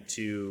commitment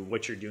to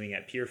what you're doing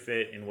at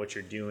PeerFit and what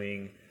you're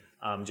doing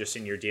just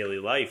in your daily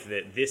life,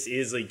 that this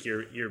is like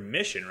your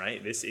mission,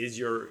 right? This is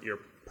your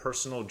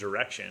personal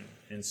direction.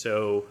 And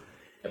so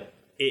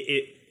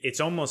it's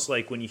almost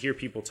like when you hear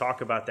people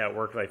talk about that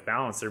work-life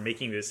balance, they're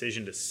making the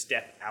decision to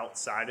step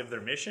outside of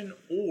their mission,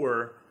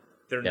 or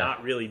they're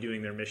not really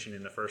doing their mission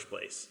in the first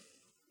place.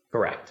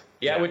 Correct.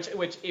 Yeah,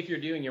 which if you're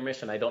doing your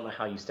mission, I don't know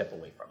how you step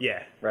away from it.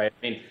 Yeah. Right?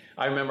 I mean,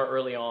 I remember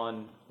early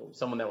on,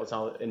 someone that was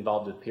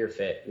involved with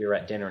PeerFit, we were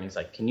at dinner, and he's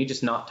like, can you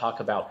just not talk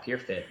about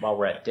PeerFit while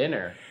we're at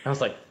dinner? I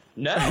was like,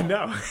 no.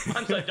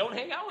 I'm like, don't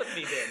hang out with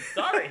me then.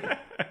 Sorry.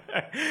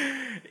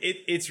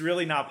 It's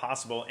really not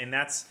possible. And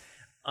that's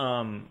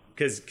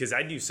because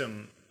I do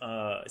some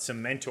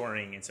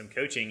mentoring and some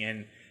coaching,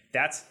 and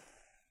that's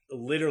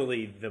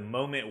literally the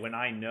moment when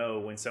I know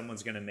when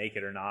someone's going to make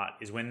it or not,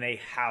 is when they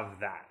have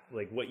that,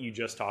 like what you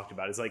just talked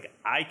about. It's like,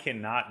 I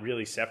cannot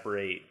really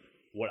separate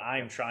what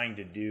I'm trying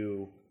to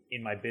do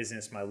in my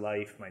business, my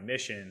life, my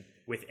mission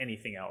with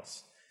anything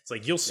else. It's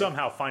like, you'll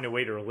somehow find a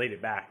way to relate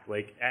it back,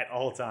 like at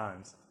all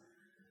times.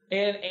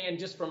 And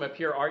just from a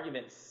pure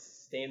argument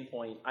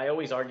standpoint, I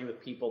always argue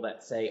with people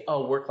that say,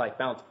 oh, work-life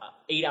balance,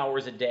 8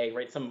 hours a day,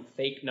 right? Some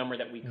fake number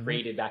that we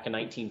created back in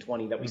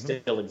 1920 that we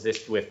still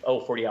exist with,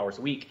 40 hours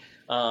a week.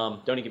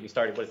 Don't even get me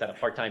started. What is that, a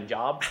part-time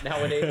job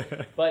nowadays?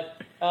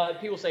 But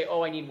people say,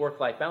 oh, I need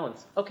work-life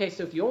balance. Okay,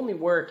 so if you only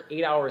work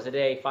 8 hours a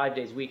day, 5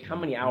 days a week, how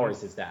many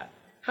hours is that?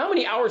 How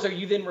many hours are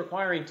you then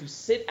requiring to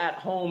sit at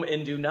home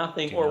and do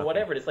nothing or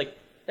whatever it is? Like,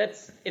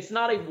 it's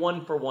not a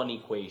one-for-one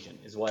equation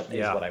is what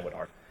I would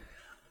argue.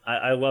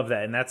 I love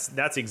that. And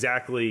that's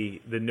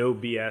exactly the no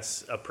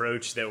BS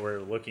approach that we're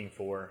looking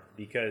for,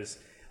 because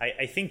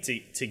I think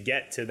to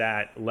get to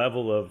that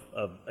level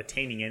of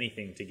attaining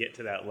anything, to get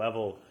to that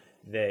level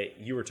that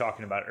you were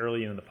talking about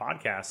early in the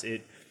podcast,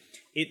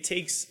 it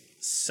takes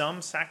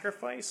some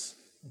sacrifice,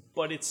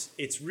 but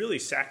it's really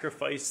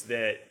sacrifice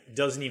that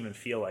doesn't even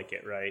feel like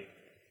it, right?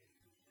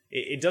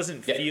 It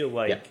doesn't feel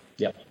like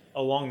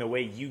along the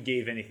way you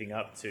gave anything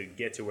up to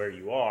get to where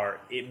you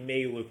are. It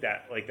may look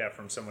like that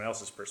from someone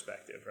else's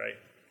perspective, right?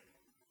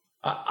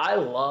 I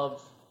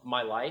love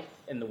my life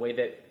and the way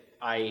that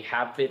I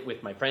have it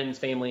with my friends,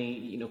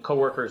 family,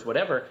 coworkers,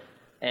 whatever.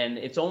 And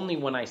it's only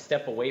when I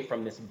step away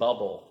from this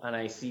bubble and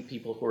I see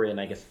people who are in,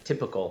 I guess,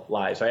 typical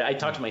lives, right? I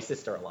talk to my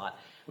sister a lot.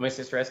 My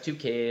sister has 2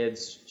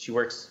 kids. She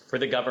works for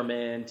the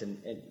government,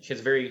 and she has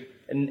a very,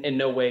 in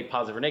no way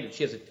positive or negative,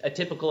 she has a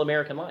typical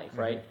American life,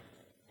 right?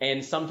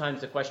 And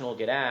sometimes the question will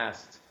get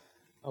asked,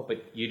 oh,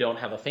 but you don't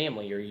have a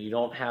family, or you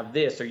don't have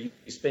this, or you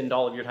spend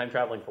all of your time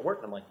traveling for work.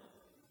 And I'm like,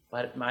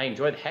 but I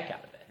enjoy the heck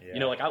out of it.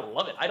 Yeah. I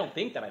love it. I don't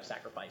think that I've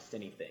sacrificed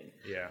anything.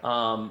 Yeah.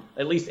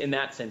 At least in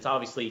that sense.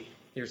 Obviously,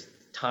 there's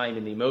time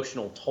and the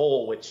emotional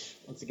toll, which,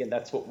 once again,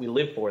 that's what we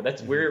live for.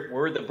 That's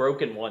we're the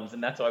broken ones,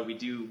 and that's why we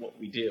do what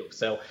we do.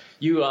 So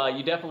you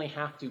definitely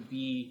have to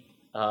be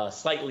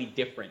slightly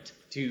different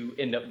to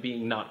end up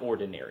being not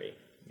ordinary.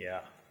 Yeah,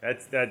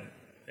 that's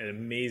an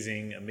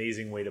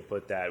amazing way to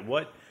put that.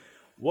 What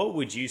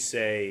would you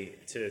say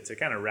to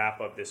kind of wrap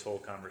up this whole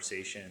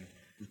conversation?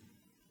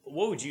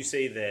 What would you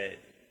say that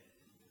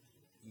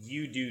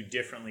you do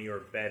differently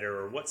or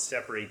better, or what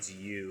separates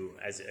you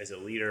as a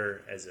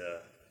leader, as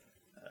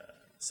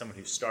someone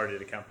who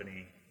started a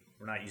company?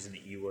 We're not using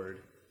the E word.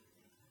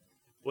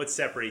 What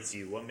separates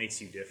you? What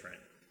makes you different?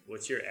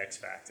 What's your X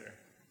factor?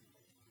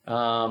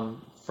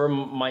 For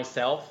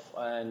myself,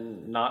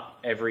 and not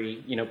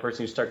every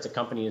person who starts a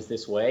company is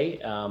this way.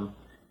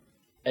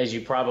 as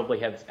you probably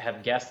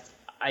have guessed,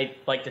 I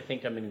like to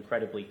think I'm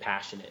incredibly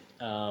passionate.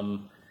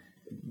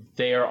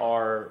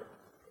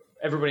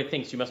 Everybody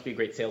thinks you must be a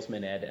great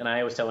salesman, Ed, and I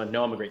always tell them,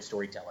 no, I'm a great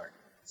storyteller.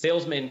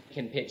 Salesmen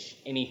can pitch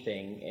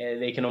anything.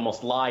 They can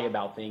almost lie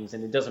about things,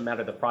 and it doesn't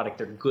matter the product,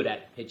 they're good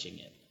at pitching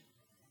it.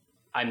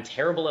 I'm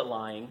terrible at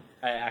lying.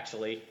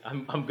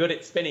 I'm good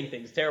at spinning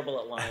things, terrible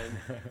at lying.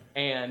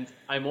 And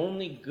I'm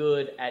only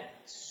good at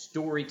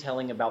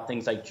storytelling about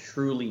things I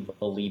truly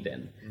believe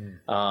in.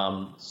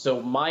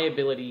 So my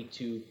ability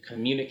to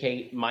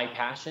communicate my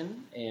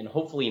passion and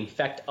hopefully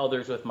infect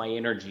others with my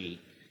energy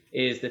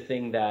is the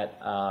thing that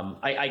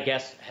I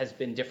guess has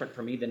been different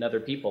for me than other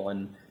people.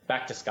 And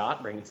back to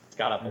Scott, bringing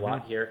Scott up a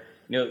lot here.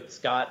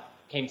 Scott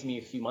came to me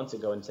a few months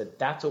ago and said,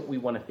 that's what we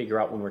want to figure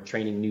out when we're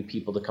training new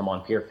people to come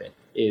on PeerFit,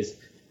 is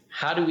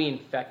how do we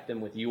infect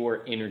them with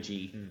your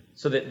energy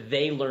so that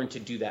they learn to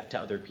do that to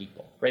other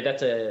people, right?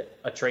 That's a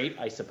trait,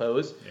 I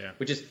suppose,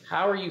 which is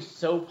how are you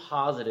so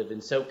positive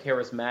and so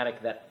charismatic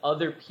that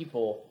other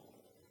people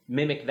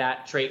mimic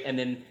that trait? And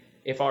then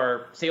if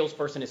our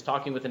salesperson is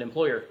talking with an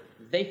employer,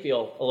 they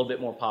feel a little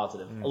bit more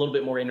positive, a little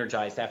bit more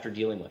energized after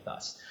dealing with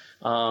us.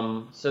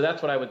 So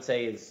that's what I would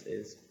say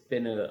is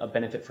been a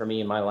benefit for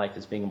me in my life,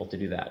 is being able to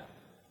do that.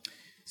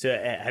 So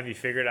have you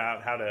figured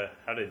out how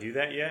to do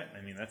that yet?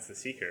 I mean, that's the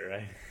secret,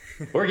 right?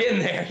 We're getting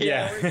there.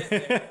 Yeah. We're getting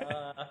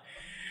there.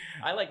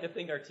 I like to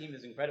think our team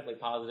is incredibly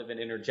positive and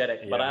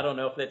energetic, but I don't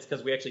know if that's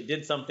because we actually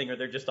did something or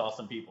they're just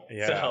awesome people.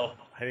 Yeah. So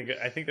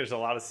I think there's a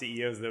lot of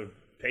CEOs that would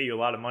pay you a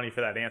lot of money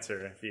for that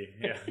answer. If you,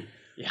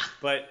 yeah.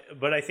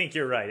 But I think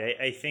you're right.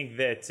 I think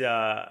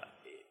that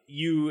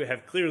you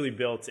have clearly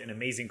built an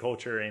amazing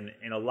culture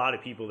and a lot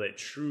of people that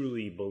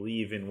truly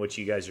believe in what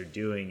you guys are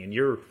doing. And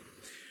you're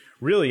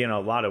really, in a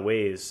lot of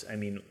ways, I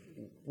mean,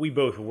 we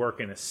both work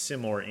in a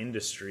similar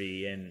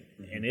industry, and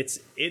it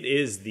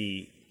is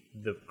the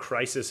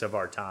crisis of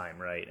our time,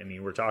 right? I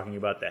mean, we're talking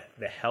about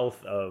the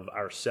health of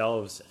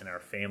ourselves and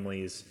our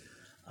families,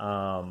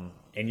 and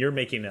you're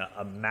making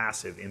a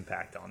massive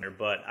impact on there.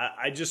 But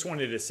I just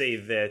wanted to say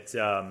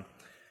that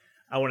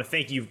I want to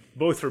thank you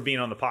both for being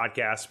on the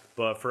podcast,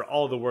 but for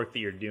all the work that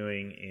you're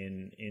doing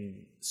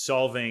in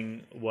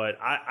solving what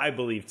I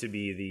believe to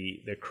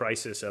be the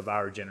crisis of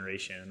our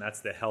generation, and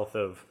that's the health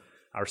of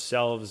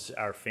ourselves,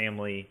 our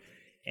family,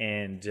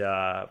 and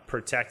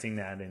protecting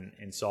that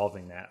and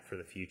solving that for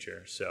the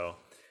future. So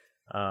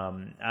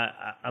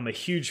I'm a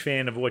huge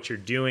fan of what you're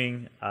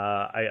doing.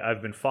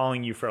 I've been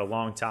following you for a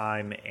long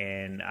time,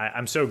 and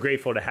I'm so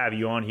grateful to have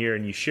you on here,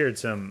 and you shared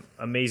some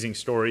amazing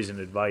stories and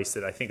advice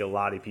that I think a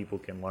lot of people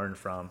can learn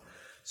from.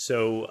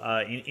 So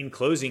in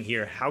closing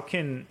here, how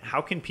can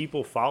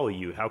people follow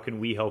you? How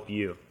can we help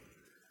you?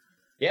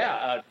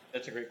 Yeah,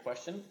 that's a great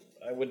question.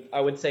 I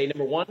would say,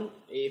 number one,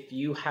 if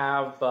you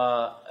have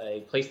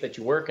a place that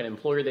you work, an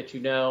employer that you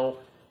know,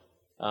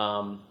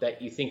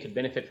 that you think could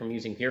benefit from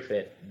using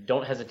PeerFit,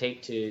 don't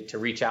hesitate to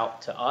reach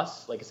out to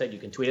us. Like I said, you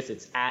can tweet us.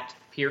 It's at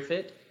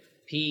PeerFit,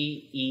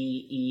 PeerFit.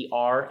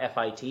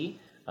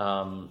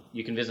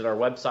 You can visit our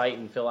website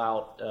and fill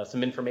out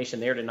some information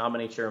there to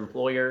nominate your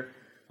employer.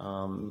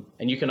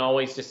 And you can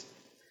always just,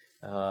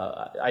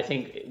 I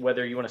think,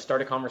 whether you want to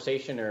start a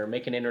conversation or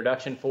make an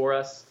introduction for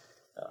us,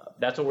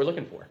 that's what we're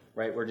looking for,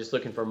 right? We're just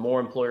looking for more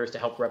employers to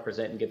help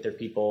represent and get their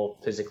people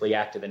physically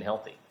active and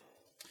healthy.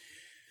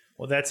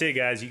 Well, that's it,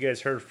 guys. You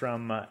guys heard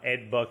from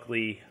Ed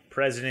Buckley,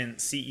 president,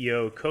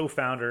 CEO,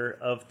 co-founder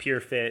of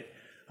PeerFit.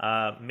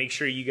 Make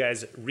sure you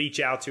guys reach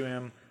out to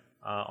him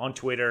on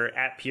Twitter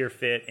at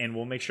PeerFit, and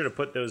we'll make sure to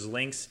put those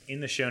links in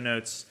the show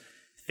notes.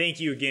 Thank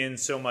you again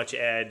so much,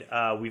 Ed.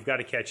 We've got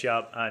to catch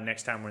up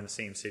next time we're in the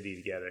same city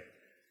together.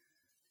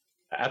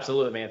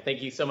 Absolutely, man.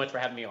 Thank you so much for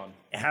having me on.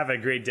 Have a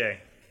great day.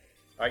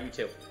 All right, you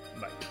too.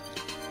 Bye.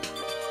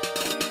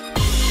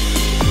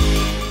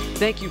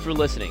 Thank you for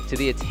listening to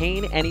the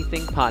Attain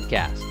Anything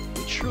podcast.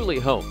 We truly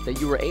hope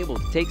that you were able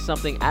to take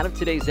something out of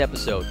today's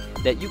episode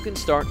that you can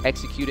start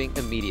executing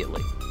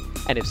immediately.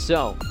 And if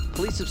so,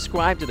 please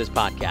subscribe to this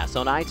podcast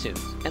on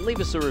iTunes and leave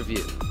us a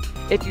review.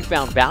 If you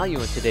found value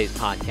in today's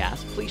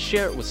podcast, please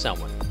share it with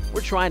someone. We're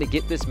trying to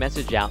get this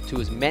message out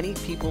to as many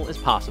people as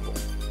possible.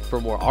 For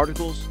more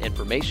articles,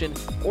 information,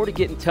 or to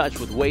get in touch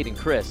with Wade and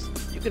Chris,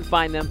 you can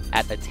find them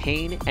at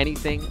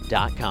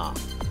attainanything.com.